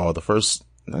overall.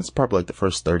 That's probably like the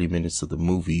first 30 minutes of the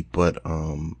movie, but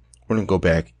we're gonna go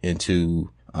back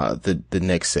into the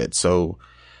next set. So,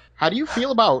 how do you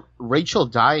feel about Rachel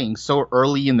dying so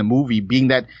early in the movie, being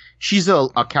that she's a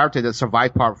character that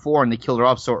survived part 4 and they killed her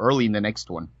off so early in the next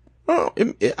one? Oh,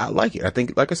 I like it. I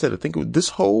think, like I said, this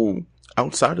whole,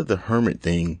 outside of the hermit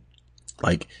thing,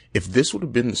 like, if this would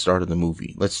have been the start of the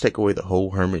movie, let's take away the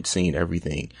whole hermit scene,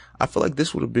 everything, I feel like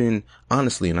this would have been,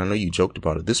 honestly, and I know you joked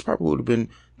about it, this probably would have been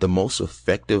the most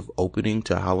effective opening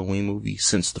to a Halloween movie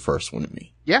since the first one to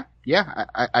me. Yeah,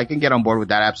 I can get on board with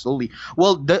that, absolutely.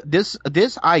 Well, this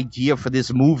idea for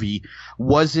this movie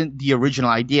wasn't the original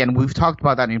idea, and we've talked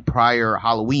about that in prior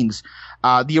Halloweens.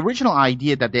 The original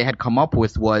idea that they had come up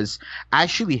with was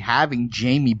actually having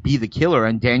Jamie be the killer,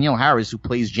 and Danielle Harris, who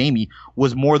plays Jamie,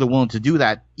 was more than willing to do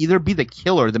that. Either be the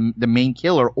killer, the main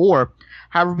killer, or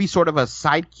have her be sort of a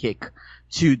sidekick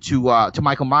to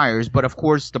Michael Myers. But of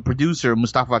course, the producer,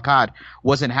 Mustafa Akkad,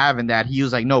 wasn't having that. He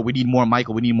was like, no, we need more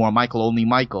Michael, only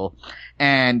Michael.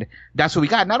 And that's what we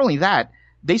got. Not only that,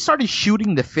 they started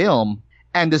shooting the film,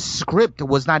 and the script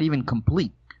was not even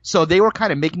complete. So they were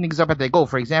kind of making things up as they go.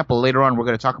 For example, later on, we're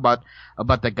going to talk about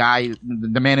the guy,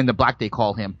 the man in the black, they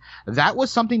call him. That was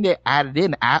something they added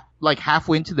in like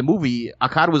halfway into the movie.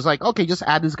 Akkad was like, okay, just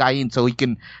add this guy in so he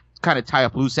can kind of tie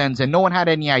up loose ends. And no one had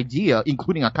any idea,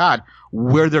 including Akkad,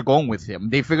 where they're going with him.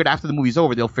 They figured after the movie's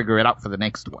over, they'll figure it out for the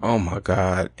next one. Oh my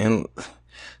God. And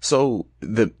so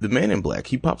the man in black,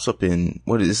 he pops up in,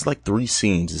 it's like 3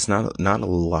 scenes. It's not a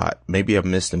lot. Maybe I've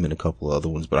missed him in a couple of other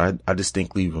ones, but I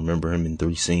distinctly remember him in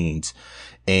 3 scenes.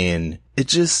 And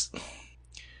it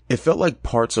felt like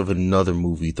parts of another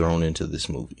movie thrown into this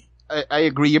movie. I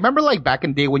agree. You remember like back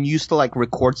in the day when you used to like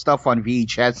record stuff on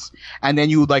VHS and then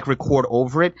you would like record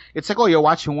over it? It's like, oh, you're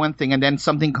watching one thing and then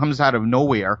something comes out of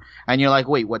nowhere and you're like,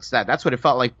 wait, what's that? That's what it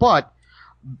felt like. But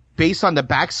based on the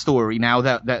backstory now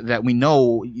that we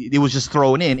know it was just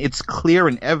thrown in, it's clear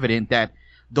and evident that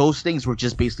those things were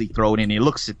just basically thrown in. It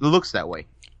looks that way.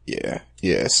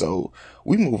 Yeah. So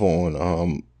we move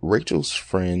on. Rachel's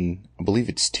friend, I believe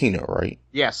it's Tina, right?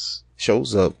 Yes.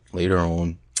 Shows up later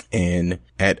on and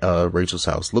at Rachel's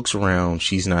house, looks around,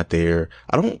 she's not there.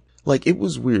 It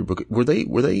was weird, but were they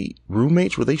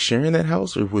roommates? Were they sharing that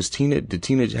house, or did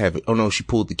Tina have it? Oh no, she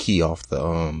pulled the key off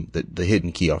the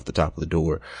hidden key off the top of the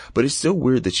door. But it's still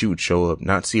weird that she would show up,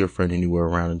 not see her friend anywhere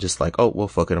around, and just like, oh well,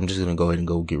 fuck it, I'm just gonna go ahead and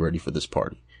go get ready for this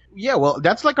party. Yeah, well,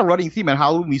 that's like a running theme in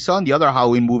Halloween. We saw in the other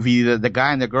Halloween movie the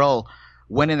guy and the girl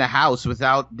went in the house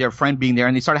without their friend being there,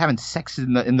 and they started having sex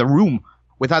in the room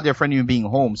without their friend even being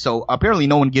home. So apparently,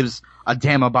 no one gives a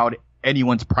damn about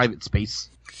anyone's private space.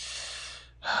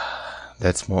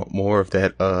 That's more of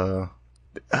that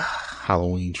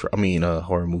Halloween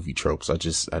horror movie tropes. I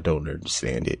don't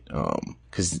understand it.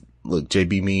 Cause look,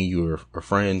 JB, me, you are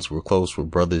friends, we're close, we're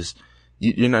brothers.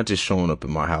 You're not just showing up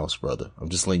in my house, brother. I'm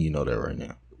just letting you know that right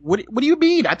now. What do you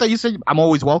mean? I thought you said I'm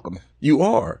always welcome. You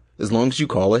are, as long as you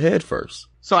call ahead first.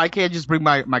 So I can't just bring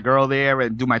my girl there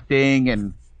and do my thing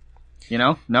and,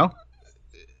 no?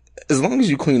 As long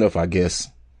as you clean up, I guess.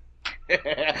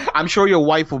 I'm sure your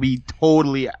wife will be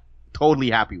totally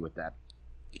happy with that.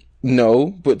 No,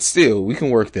 but still, we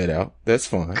can work that out. That's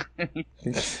fine.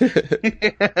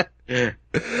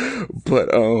 But,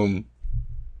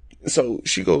 so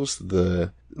she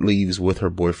leaves with her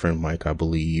boyfriend, Mike, I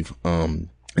believe. And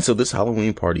so this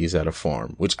Halloween party is at a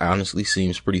farm, which honestly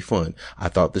seems pretty fun. I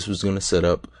thought this was going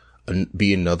to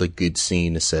be another good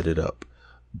scene to set it up,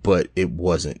 but it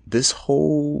wasn't. This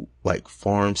whole,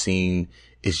 farm scene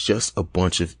is just a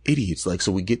bunch of idiots.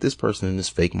 So we get this person in this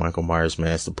fake Michael Myers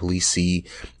mask. The police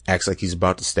acts like he's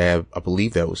about to stab, I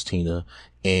believe that was Tina.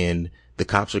 And the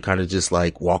cops are kind of just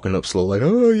walking up slow,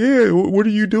 oh yeah, what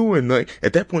are you doing?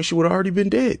 At that point, she would have already been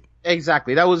dead.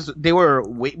 Exactly.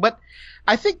 But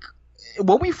I think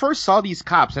when we first saw these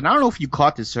cops, and I don't know if you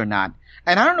caught this or not,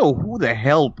 and I don't know who the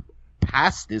hell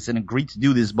passed this and agreed to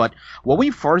do this, but when we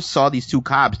first saw these two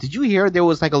cops, did you hear there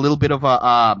was a little bit of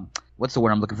a, what's the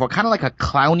word I'm looking for? Kind of like a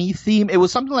clowny theme. It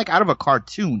was something out of a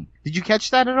cartoon. Did you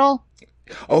catch that at all?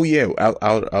 Oh yeah, out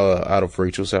of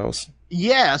Rachel's house.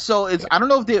 Yeah, so I don't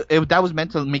know if that was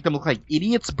meant to make them look like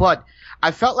idiots, but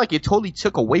I felt like it totally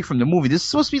took away from the movie. This is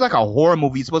supposed to be like a horror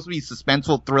movie. It's supposed to be a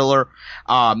suspenseful thriller,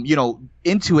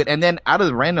 into it, and then out of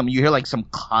the random you hear some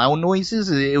clown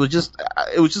noises. It was just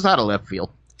out of left field.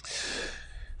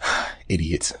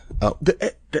 Idiots.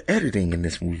 The editing in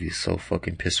this movie is so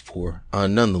fucking piss poor.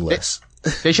 Nonetheless,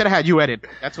 they should have had you edit.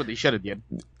 That's what they should have did.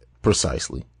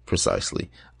 Precisely.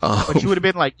 But you would have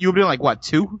been what,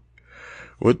 2?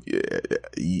 What?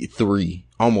 3,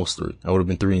 almost 3. I would have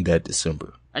been 3 in that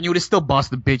December. And you would have still bossed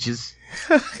the bitches.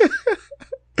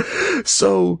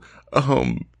 So,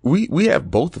 we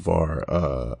have both of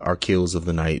our kills of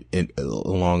the night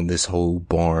along this whole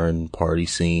barn party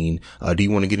scene. Do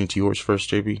you want to get into yours first,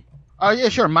 JB? Yeah,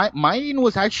 sure. Mine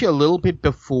was actually a little bit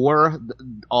before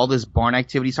all this barn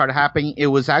activity started happening. It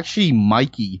was actually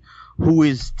Mikey, who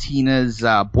is Tina's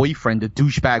boyfriend, the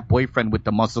douchebag boyfriend with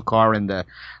the muscle car and the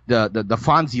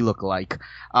Fonzie lookalike.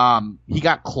 He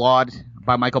got clawed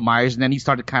by Michael Myers, and then he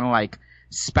started kind of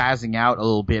spazzing out a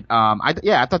little bit.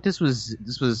 I thought this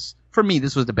was for me,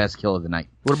 this was the best kill of the night.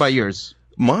 What about yours?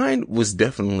 Mine was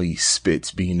definitely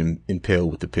Spitz being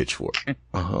impaled with the pitchfork.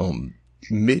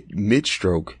 Mid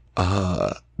stroke.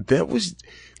 That was,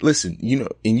 listen,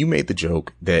 and you made the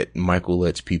joke that Michael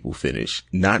lets people finish.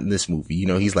 Not in this movie.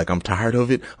 He's like, I'm tired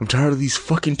of it. I'm tired of these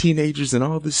fucking teenagers and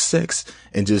all this sex.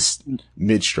 And just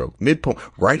mid-stroke,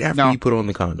 right after you put on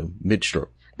the condom,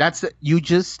 mid-stroke. You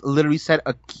just literally said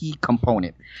a key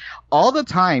component. All the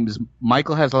times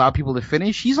Michael has allowed people to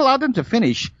finish, he's allowed them to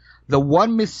finish. The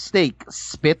one mistake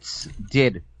Spitz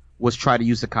did was try to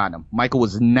use a condom. Michael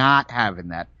was not having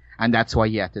that. And that's why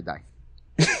he had to die.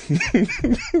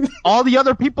 All the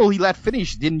other people he let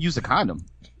finish didn't use a condom.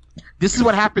 This is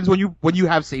what happens when you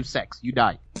have safe sex. You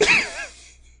die.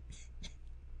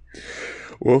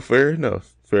 Well, fair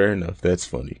enough. That's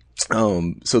funny.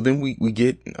 So then we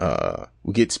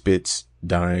get Spitz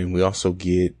dying. We also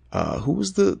get who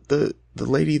was the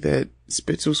lady that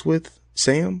Spitz was with?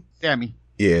 Sammy.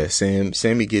 Yeah,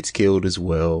 Sammy gets killed as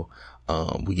well.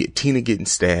 We get Tina getting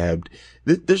stabbed.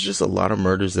 There's just a lot of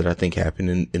murders that I think happen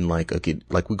in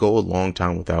we go a long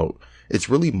time without. It's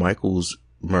really Michael's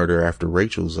murder after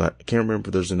Rachel's. I can't remember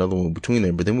if there's another one between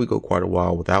them, but then we go quite a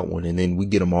while without one, and then we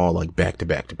get them all back to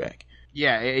back to back.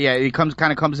 Yeah, it comes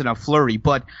in a flurry.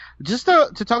 But just to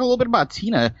talk a little bit about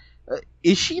Tina,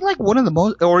 is she one of the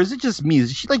most, or is it just me?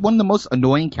 Is she one of the most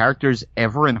annoying characters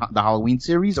ever in the Halloween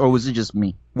series, or was it just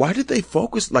me? Why did they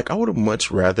focus? I would have much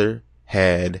rather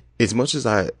had, as much as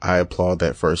I applaud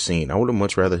that first scene, I would have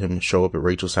much rather him show up at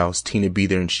Rachel's house, Tina be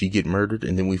there and she get murdered,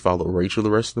 and then we follow Rachel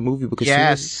the rest of the movie,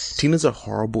 because Tina's a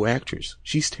horrible actress.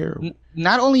 She's terrible.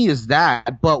 Not only is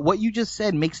that, but what you just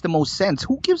said makes the most sense.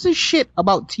 Who gives a shit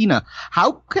about Tina?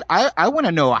 How could I want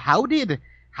to know, how did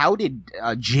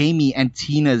Jamie and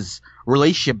Tina's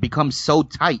relationship become so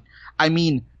tight? I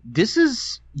mean, this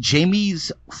is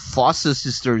Jamie's foster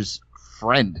sister's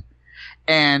friend,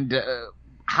 and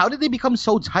how did they become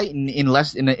so tight in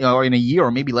a year,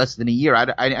 or maybe less than a year? I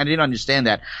didn't understand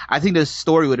that. I think the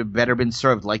story would have better been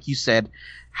served, like you said,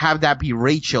 have that be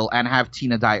Rachel and have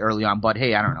Tina die early on. But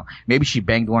hey, I don't know. Maybe she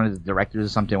banged one of the directors or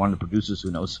something, one of the producers.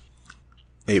 Who knows?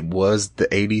 It was the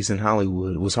 80s in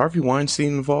Hollywood. Was Harvey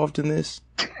Weinstein involved in this?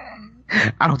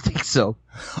 I don't think so.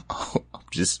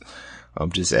 I'm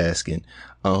just asking.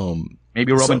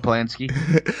 Maybe Roman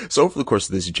Polanski. So over the course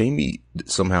of this, Jamie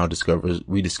somehow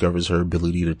rediscovers her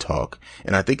ability to talk.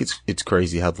 And I think it's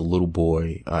crazy how the little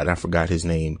boy, and I forgot his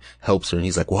name, helps her. And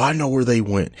he's like, well, I know where they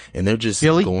went. And they're just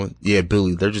Billy?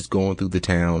 Billy. They're just going through the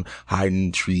town, hiding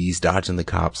in trees, dodging the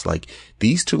cops. Like,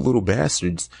 these two little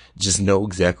bastards just know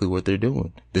exactly what they're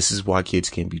doing. This is why kids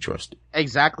can't be trusted.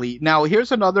 Exactly. Now,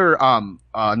 here's another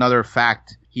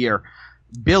fact here.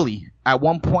 Billy, at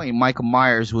one point, Michael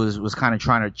Myers was kind of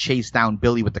trying to chase down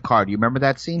Billy with the car. Do you remember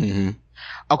that scene? Mm-hmm.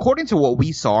 According to what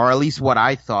we saw, or at least what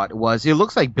I thought, was it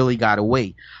looks like Billy got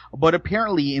away. But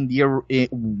apparently,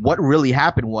 what really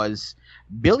happened was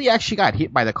Billy actually got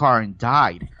hit by the car and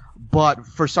died. But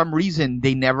for some reason,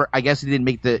 I guess it didn't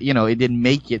make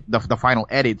the final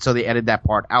edit, so they edited that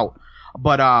part out.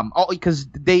 But because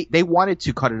they wanted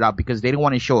to cut it out because they didn't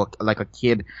want to show a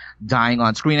kid dying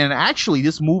on screen. And actually,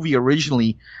 this movie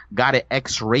originally got an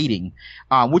X rating,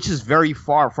 which is very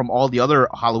far from all the other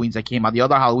Halloweens that came out. The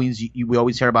other Halloweens, we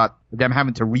always hear about them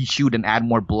having to reshoot and add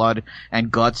more blood and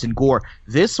guts and gore.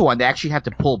 This one, they actually had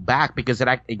to pull back because it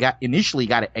initially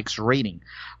got an X rating.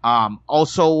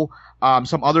 Also,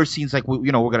 some other scenes like we're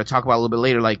going to talk about a little bit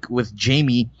later, like with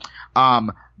Jamie.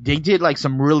 They did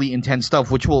some really intense stuff,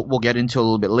 which we'll get into a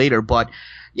little bit later. But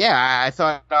yeah, I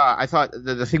thought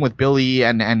the thing with Billy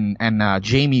and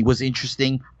Jamie was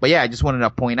interesting. But yeah, I just wanted to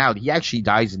point out he actually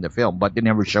dies in the film, but they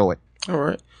never show it. All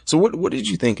right. So what did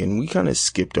you think? And we kind of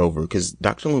skipped over because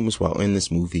Dr. Loomis, while in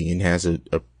this movie and has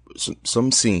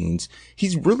some scenes,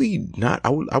 he's really not. I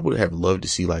would have loved to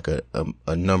see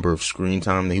a number of screen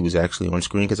time that he was actually on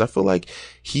screen, because I feel like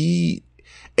he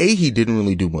didn't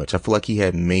really do much. I feel like he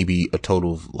had maybe a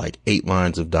total of 8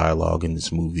 lines of dialogue in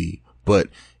this movie, but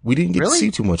we didn't get to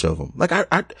see too much of him.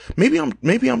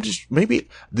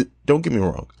 Don't get me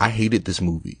wrong. I hated this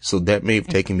movie, so that may have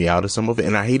taken me out of some of it.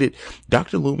 And I hated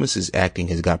Dr. Loomis's acting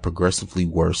has got progressively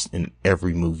worse in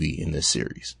every movie in this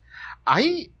series.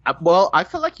 I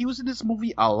felt like he was in this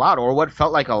movie a lot, or what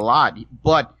felt like a lot,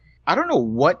 but I don't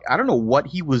know what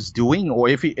he was doing, or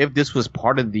if this was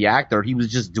part of the act, or he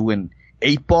was just doing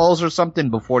 8 balls or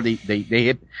something before they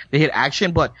hit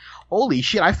action. But holy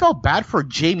shit, I felt bad for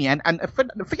Jamie, and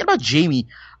forget about Jamie,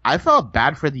 I felt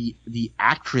bad for the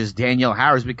actress Danielle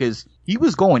Harris, because he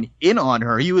was going in on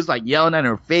her. He was yelling at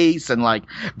her face and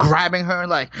grabbing her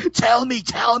and tell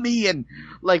me, and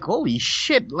holy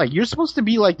shit, you're supposed to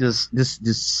be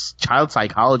this child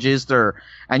psychologist,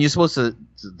 and you're supposed to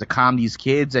calm these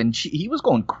kids, and he was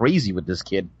going crazy with this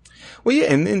kid. Well, yeah,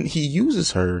 and then he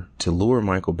uses her to lure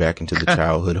Michael back into the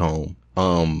childhood home.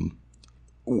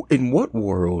 In what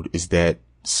world is that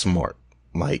smart?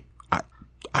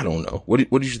 I don't know. What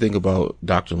did you think about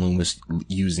Dr. Loomis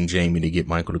using Jamie to get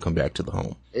Michael to come back to the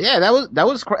home? Yeah, that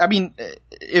was. I mean,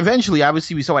 eventually,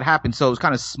 obviously, we saw what happened, so it was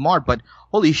kind of smart. But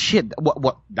holy shit,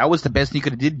 what that was the best he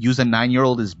could have did. Use a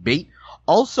 9-year-old as bait.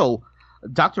 Also,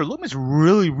 Dr. Loomis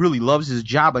really, really loves his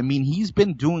job. I mean, he's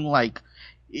been doing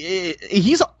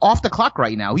he's off the clock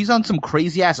right now. He's on some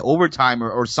crazy ass overtime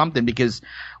or something, because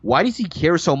why does he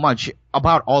care so much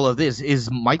about all of this? Is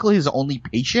Michael his only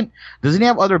patient? Doesn't he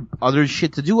have other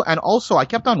shit to do? And also, I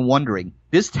kept on wondering,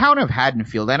 this town of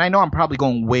Haddonfield, and I know I'm probably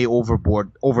going way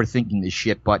overboard overthinking this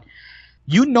shit, but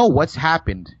what's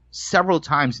happened several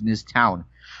times in this town.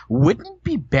 Wouldn't it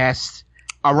be best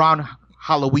around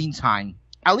Halloween time,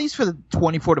 at least for the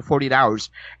 24 to 48 hours,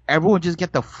 everyone just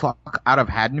get the fuck out of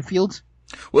Haddonfield?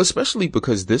 Well, especially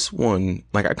because this one,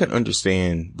 I can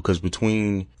understand, because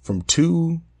from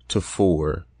 2 to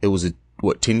 4, it was a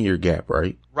 10-year gap,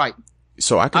 right? Right.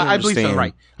 So I can understand. I believe so,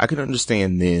 right. I can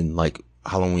understand then,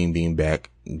 Halloween being back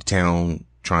in town,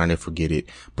 trying to forget it.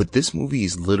 But this movie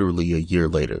is literally a year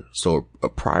later. So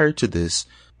prior to this,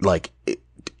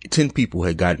 10 people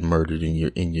had gotten murdered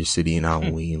in your city in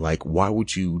Halloween. Like, why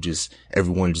would you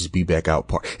everyone just be back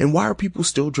out and why are people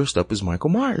still dressed up as Michael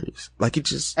Myers? Like, it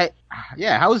just,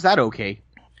 yeah, how is that okay?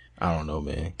 I don't know,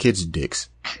 man. Kids are dicks.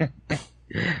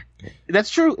 That's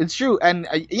true. It's true. And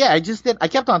I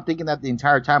kept on thinking that the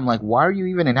entire time, like, why are you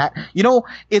even in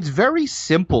it's very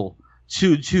simple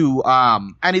to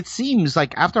and it seems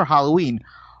like after Halloween,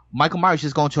 Michael Myers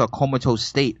is going to a comatose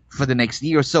state for the next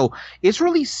year. So it's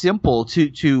really simple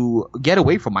to get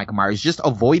away from Michael Myers. Just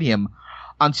avoid him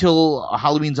until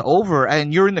Halloween's over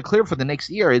and you're in the clear for the next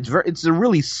year. It's a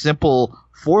really simple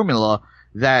formula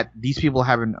that these people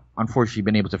haven't unfortunately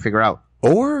been able to figure out.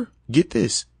 Or get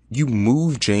this, you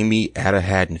move Jamie out of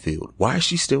Haddonfield. Why is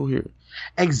she still here?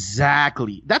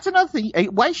 Exactly. That's another thing.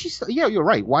 Why is she still? Yeah, you're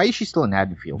right. Why is she still in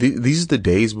Haddonfield? These are the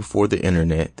days before the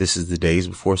internet. This is the days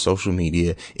before social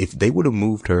media. If they would have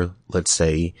moved her, let's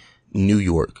say, New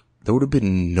York, there would have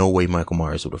been no way Michael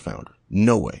Myers would have found her.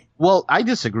 No way. Well, I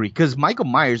disagree because Michael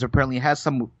Myers apparently has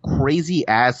some crazy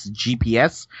ass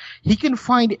GPS. He can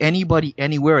find anybody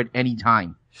anywhere at any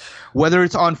time. Whether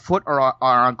it's on foot or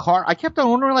on car, I kept on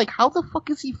wondering, like, how the fuck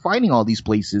is he finding all these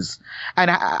places? And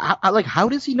how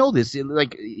does he know this?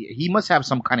 Like, he must have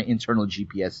some kind of internal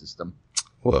GPS system.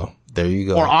 Well, there you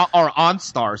go. Or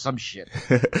OnStar, some shit.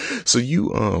 So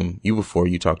you before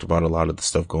you talked about a lot of the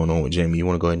stuff going on with Jamie. You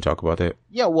want to go ahead and talk about that?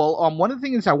 Yeah, well, one of the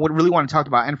things I would really want to talk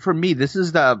about, and for me, this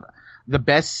is the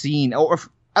best scene, or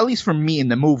at least for me in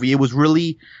the movie, it was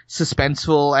really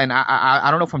suspenseful, and I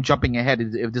don't know if I'm jumping ahead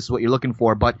if this is what you're looking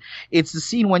for, but it's the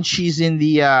scene when she's in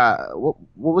the what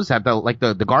was that?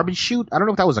 The garbage chute? I don't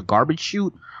know if that was a garbage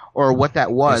chute or what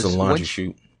that was. It's a laundry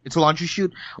chute. It's a laundry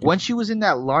chute. When she was in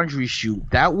that laundry chute,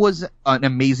 that was an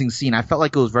amazing scene. I felt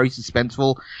like it was very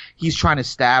suspenseful. He's trying to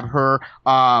stab her.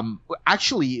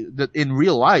 Actually, in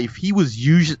real life, he was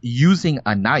using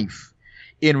a knife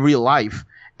in real life.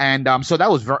 And so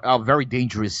that was a very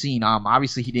dangerous scene.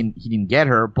 Obviously he didn't get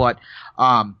her, but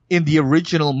in the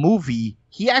original movie,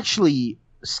 he actually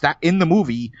in the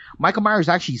movie, Michael Myers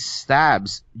actually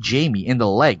stabs Jamie in the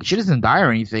leg. She doesn't die or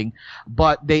anything,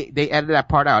 but they edited that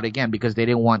part out again because they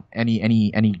didn't want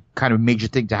any kind of major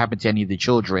thing to happen to any of the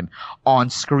children on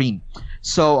screen.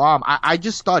 So I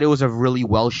just thought it was a really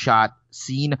well shot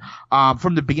scene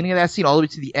from the beginning of that scene all the way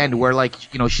to the end where, like,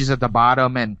 she's at the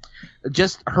bottom and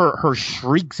just her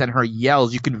shrieks and her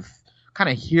yells, you can kind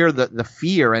of hear the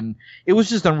fear, and it was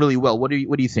just done really well. What do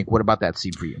you think? What about that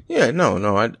scene for you? Yeah,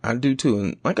 no, I do too.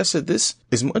 And like I said, this,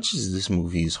 as much as this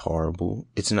movie is horrible,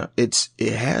 it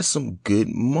has some good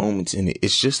moments in it.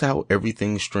 It's just how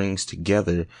everything strings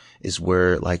together is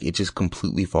where, like, it just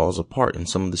completely falls apart and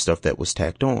some of the stuff that was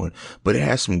tacked on. But it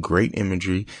has some great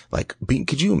imagery. Like,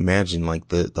 could you imagine, like,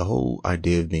 the whole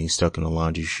idea of being stuck in a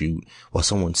laundry chute while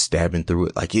someone's stabbing through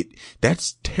it? Like,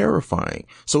 that's terrifying.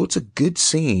 So it's a good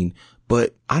scene.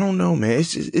 But I don't know, man.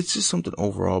 It's just something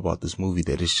overall about this movie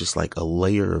that it's just like a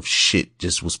layer of shit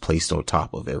just was placed on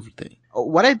top of everything.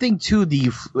 What I think too, the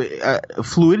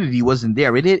fluidity wasn't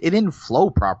there. It didn't flow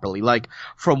properly. Like,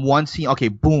 from one scene, okay,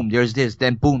 boom, there's this,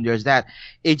 then boom, there's that.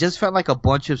 It just felt like a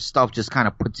bunch of stuff just kind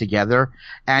of put together.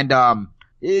 And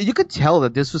you could tell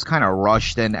that this was kind of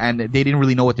rushed and they didn't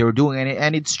really know what they were doing.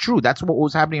 And it's true. That's what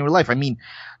was happening in real life. I mean,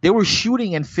 they were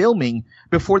shooting and filming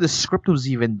before the script was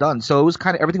even done. So it was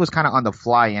everything was kind of on the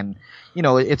fly. And,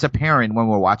 it's apparent when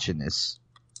we're watching this.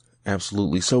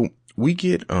 Absolutely. So we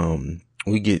get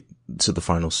to the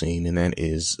final scene, and that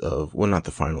is not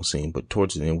the final scene, but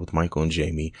towards the end with Michael and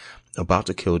Jamie about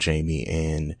to kill Jamie.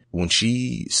 And when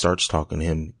she starts talking to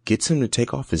him, gets him to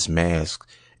take off his mask.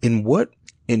 In what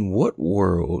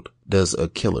world does a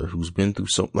killer who's been through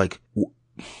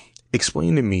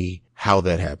explain to me how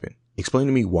that happened. Explain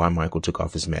to me why Michael took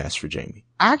off his mask for Jamie.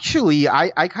 Actually,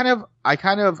 I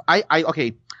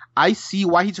see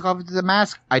why he took off the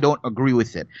mask. I don't agree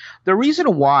with it. The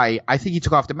reason why I think he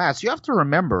took off the mask, you have to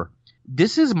remember,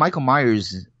 this is Michael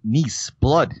Myers' niece,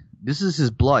 blood. This is his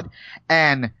blood.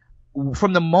 And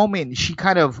from the moment she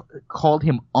kind of called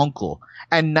him uncle,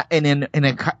 and in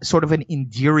a sort of an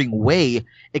endearing way,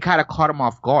 it kind of caught him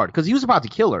off guard because he was about to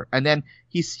kill her, and then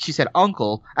she said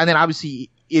uncle, and then obviously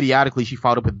idiotically she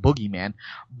followed up with boogeyman,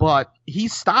 but he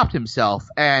stopped himself,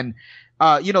 and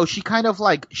she kind of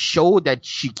like showed that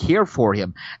she cared for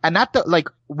him, and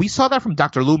we saw that from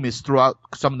Dr. Loomis throughout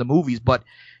some of the movies, but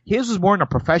his was more in a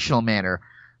professional manner.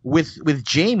 With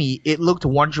Jamie, it looked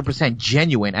 100%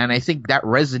 genuine, and I think that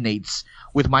resonates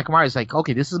with Michael Myers. Like,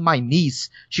 okay, this is my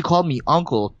niece. She called me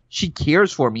uncle. She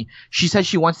cares for me. She says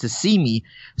she wants to see me.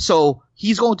 So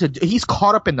he's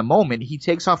caught up in the moment. He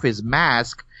takes off his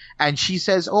mask, and she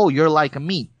says, "Oh, you're like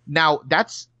me." Now,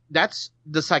 that's that's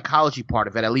the psychology part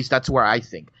of it. At least that's where I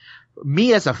think.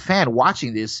 Me as a fan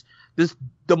watching this, the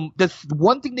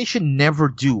one thing they should never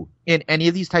do in any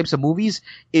of these types of movies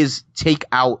is take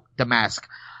out the mask.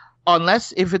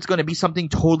 Unless if it's going to be something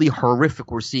totally horrific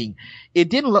we're seeing.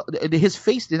 It didn't look, his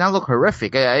face did not look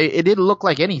horrific. It didn't look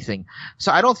like anything.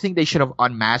 So I don't think they should have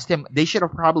unmasked him. They should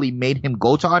have probably made him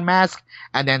go to unmask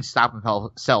and then stop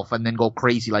himself and then go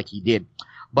crazy like he did.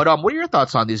 But what are your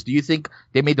thoughts on this? Do you think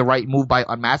they made the right move by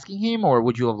unmasking him, or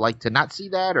would you have liked to not see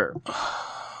that? Or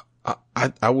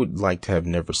I would like to have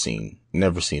never seen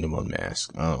him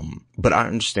unmasked. But I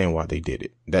understand why they did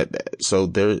it. So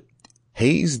there.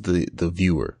 Hayes, the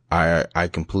viewer, I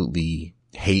completely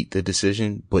hate the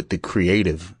decision, but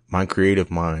my creative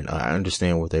mind, I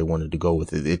understand what they wanted to go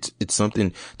with it. It's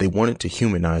something they wanted to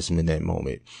humanize him in that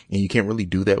moment. And you can't really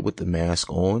do that with the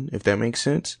mask on, if that makes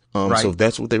sense. Right. So if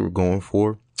that's what they were going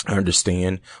for, I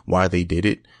understand why they did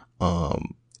it. And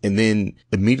then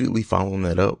immediately following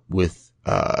that up with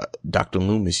Dr.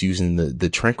 Loomis using the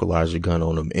tranquilizer gun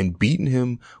on him and beating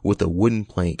him with a wooden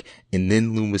plank, and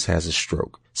then Loomis has a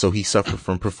stroke. So he suffered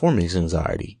from performance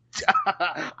anxiety.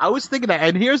 I was thinking that,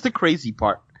 and here's the crazy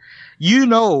part.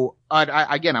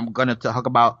 Again, I'm gonna talk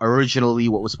about originally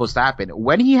what was supposed to happen.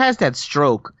 When he has that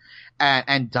stroke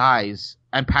and dies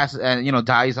and passes, and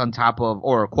dies on top of,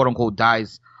 or quote unquote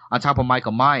dies on top of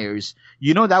Michael Myers,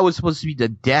 that was supposed to be the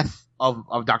death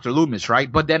of Dr. Loomis,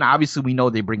 right? But then obviously we know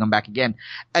they bring him back again.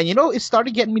 And it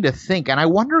started getting me to think, and I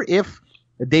wonder if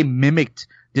they mimicked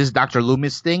this Dr.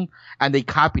 Loomis thing and they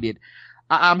copied it.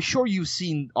 I'm sure you've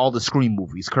seen all the Scream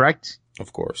movies, correct?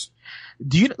 Of course.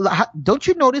 Don't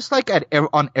you notice like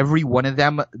on every one of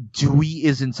them, Dewey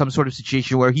is in some sort of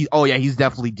situation where he's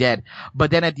definitely dead.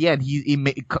 But then at the end, he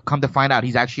may come to find out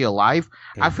he's actually alive.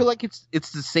 Mm-hmm. I feel like it's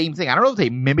the same thing. I don't know if they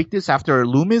mimicked this after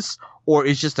Loomis or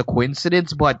it's just a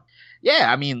coincidence, but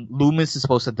yeah, I mean, Loomis is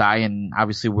supposed to die, and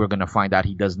obviously we're going to find out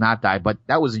he does not die, but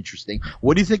that was interesting.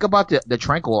 What do you think about the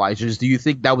tranquilizers? Do you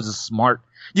think that was a smart...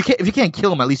 if you can't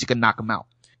kill him, at least you can knock him out.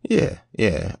 Yeah.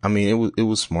 I mean, it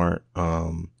was smart.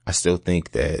 I still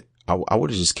think that I would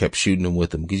have just kept shooting him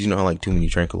with him, because how like too many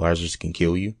tranquilizers can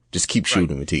kill you? Just keep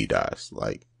shooting him until he dies.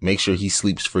 Like, make sure he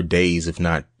sleeps for days, if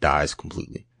not dies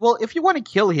completely. Well, if you want to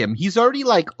kill him, he's already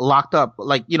like locked up,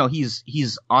 like,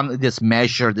 he's on this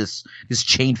mesh or this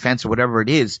chain fence or whatever it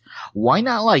is. Why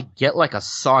not like get like a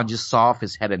saw and just saw off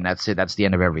his head, and that's it? That's the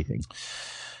end of everything.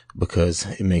 Because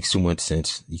it makes too much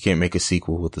sense. You can't make a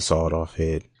sequel with the sawed off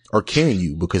head. Or can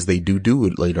you? Because they do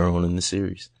it later on in the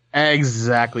series.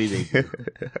 Exactly. They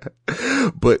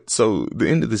do. But so the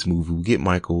end of this movie, we get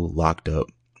Michael locked up.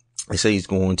 They say he's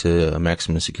going to a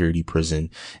maximum security prison,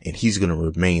 and he's going to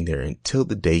remain there until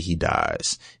the day he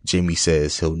dies. Jamie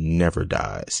says he'll never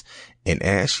dies. And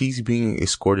as she's being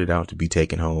escorted out to be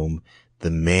taken home,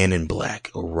 the man in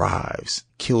black arrives,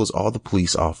 kills all the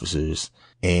police officers,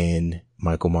 and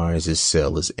Michael Myers'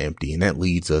 cell is empty. And that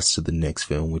leads us to the next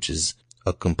film, which is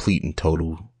a complete and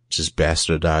total just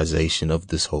bastardization of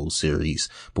this whole series.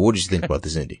 But what did you think about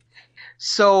this ending?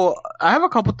 So I have a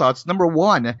couple thoughts. Number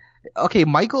one, okay,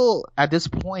 Michael at this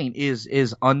point is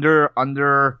under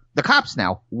the cops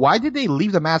now. Why did they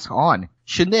leave the mask on?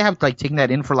 Shouldn't they have like taken that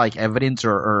in for like evidence,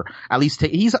 or at least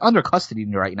he's under custody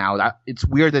right now. It's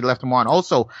weird they left him on.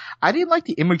 Also, I didn't like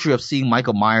the imagery of seeing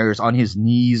Michael Myers on his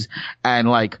knees and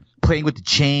like playing with the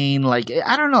chain. Like,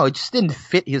 I don't know, it just didn't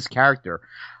fit his character.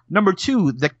 Number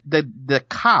two, the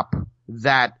cop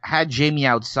that had Jamie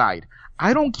outside.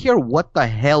 I don't care what the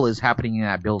hell is happening in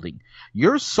that building.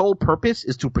 Your sole purpose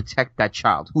is to protect that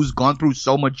child who's gone through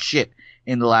so much shit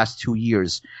in the last 2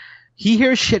 years. He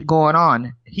hears shit going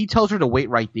on. He tells her to wait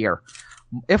right there.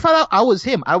 If I was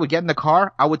him, I would get in the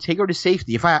car. I would take her to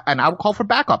safety. I would call for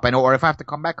backup. Or if I have to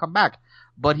come back.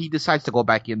 But he decides to go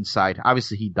back inside.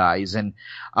 Obviously, he dies. And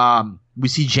we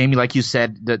see Jamie, like you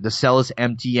said, the cell is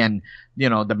empty, and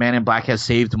the man in black has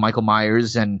saved Michael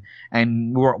Myers, and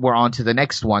we're on to the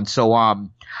next one. So I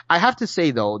have to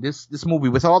say though, this movie,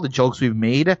 with all the jokes we've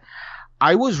made,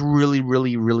 I was really,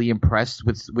 really, really impressed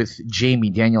with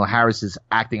Jamie Danielle Harris's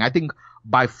acting. I think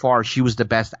by far she was the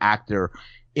best actress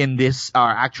in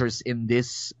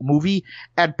this movie,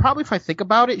 and probably, if I think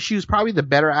about it, she was probably the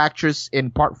better actress in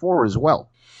Part 4 as well.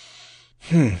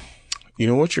 You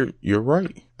know what? You're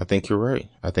right. I think you're right.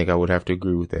 I think I would have to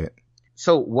agree with that.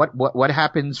 So what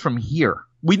happens from here?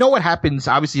 We know what happens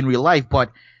obviously in real life,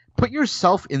 but put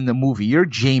yourself in the movie. You're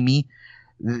Jamie.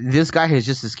 This guy has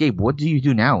just escaped. What do you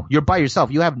do now? You're by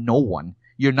yourself. You have no one.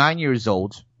 You're 9 years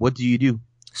old. What do you do?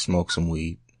 Smoke some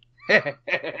weed. Yeah,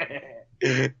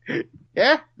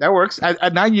 that works.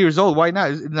 At 9 years old, why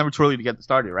not? It's never too early to get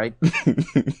started, right?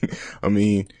 I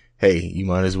mean, hey, you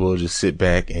might as well just sit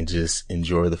back and just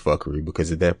enjoy the fuckery,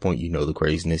 because at that point, you know the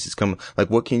craziness is coming.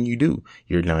 Like, what can you do?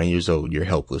 You're 9 years old. You're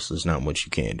helpless. There's not much you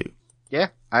can do. Yeah,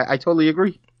 I totally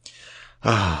agree.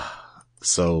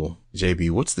 So,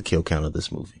 JB, what's the kill count of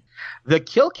this movie? The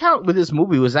kill count with this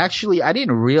movie was actually, I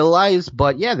didn't realize,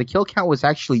 but yeah, the kill count was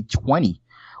actually 20,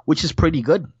 which is pretty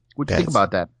good. What do you think about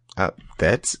that?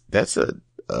 That's a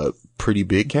pretty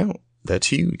big count. That's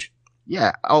huge.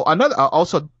 Yeah. Oh,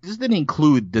 also, this didn't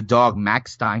include the dog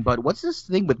Max Stein, but what's this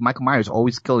thing with Michael Myers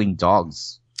always killing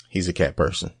dogs? He's a cat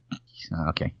person.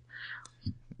 Okay.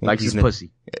 Likes his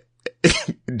pussy.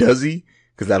 Does he?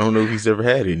 Because I don't know if he's ever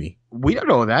had any. We don't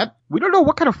know that. We don't know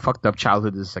what kind of fucked up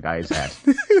childhood this guy has had.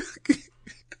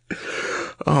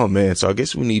 Oh man, so I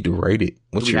guess we need to rate it.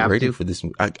 What's your rating to? for this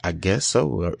movie? I guess so.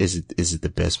 Or is it the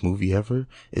best movie ever?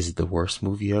 Is it the worst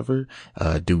movie ever?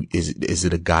 Is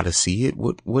it a gotta see it?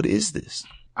 What is this?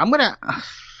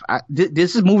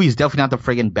 This movie is definitely not the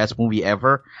friggin' best movie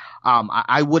ever.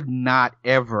 I would not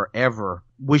ever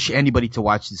wish anybody to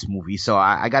watch this movie. So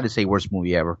I gotta say worst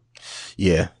movie ever.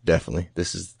 Yeah, definitely.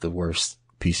 This is the worst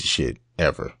piece of shit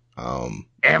ever.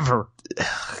 Ever.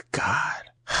 God.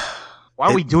 Why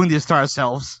are we doing this to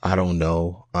ourselves? I don't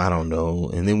know.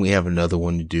 And then we have another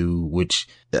one to do, which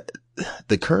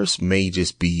the curse may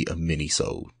just be a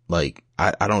mini-sode. Like,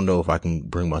 I don't know if I can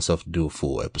bring myself to do a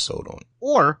full episode on it.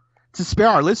 Or, to spare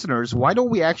our listeners, why don't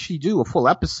we actually do a full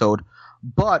episode,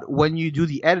 but when you do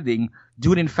the editing,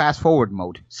 do it in fast forward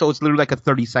mode. So it's literally like a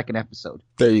 30-second episode.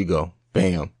 There you go.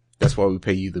 Bam. That's why we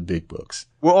pay you the big bucks.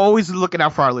 We're always looking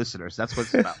out for our listeners. That's what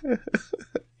it's about.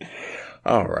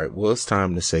 All right. Well, it's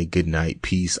time to say good night,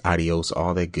 peace, adios,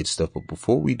 all that good stuff. But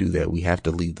before we do that, we have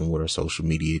to leave them with our social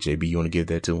media. JB, you want to give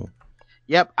that to them?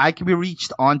 Yep. I can be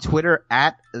reached on Twitter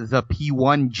at the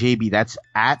P1JB. That's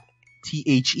at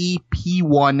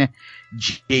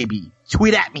THEP1JB.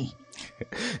 Tweet at me.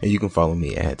 And you can follow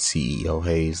me at CEO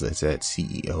Hayes. That's at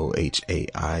CEOHAIZE.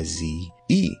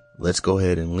 Let's go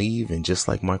ahead and leave. And just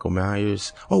like Michael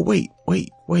Myers. Oh, wait.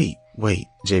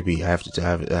 JB, I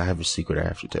have a secret I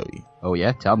have to tell you. Oh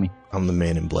yeah? Tell me. I'm the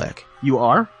Man in Black. You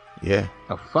are? Yeah.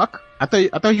 The fuck? I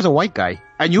thought he was a white guy.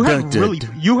 And you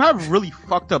have really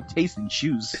fucked up taste in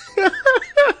shoes.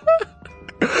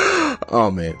 Oh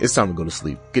man, it's time to go to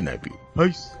sleep. Good night, people.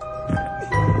 Peace.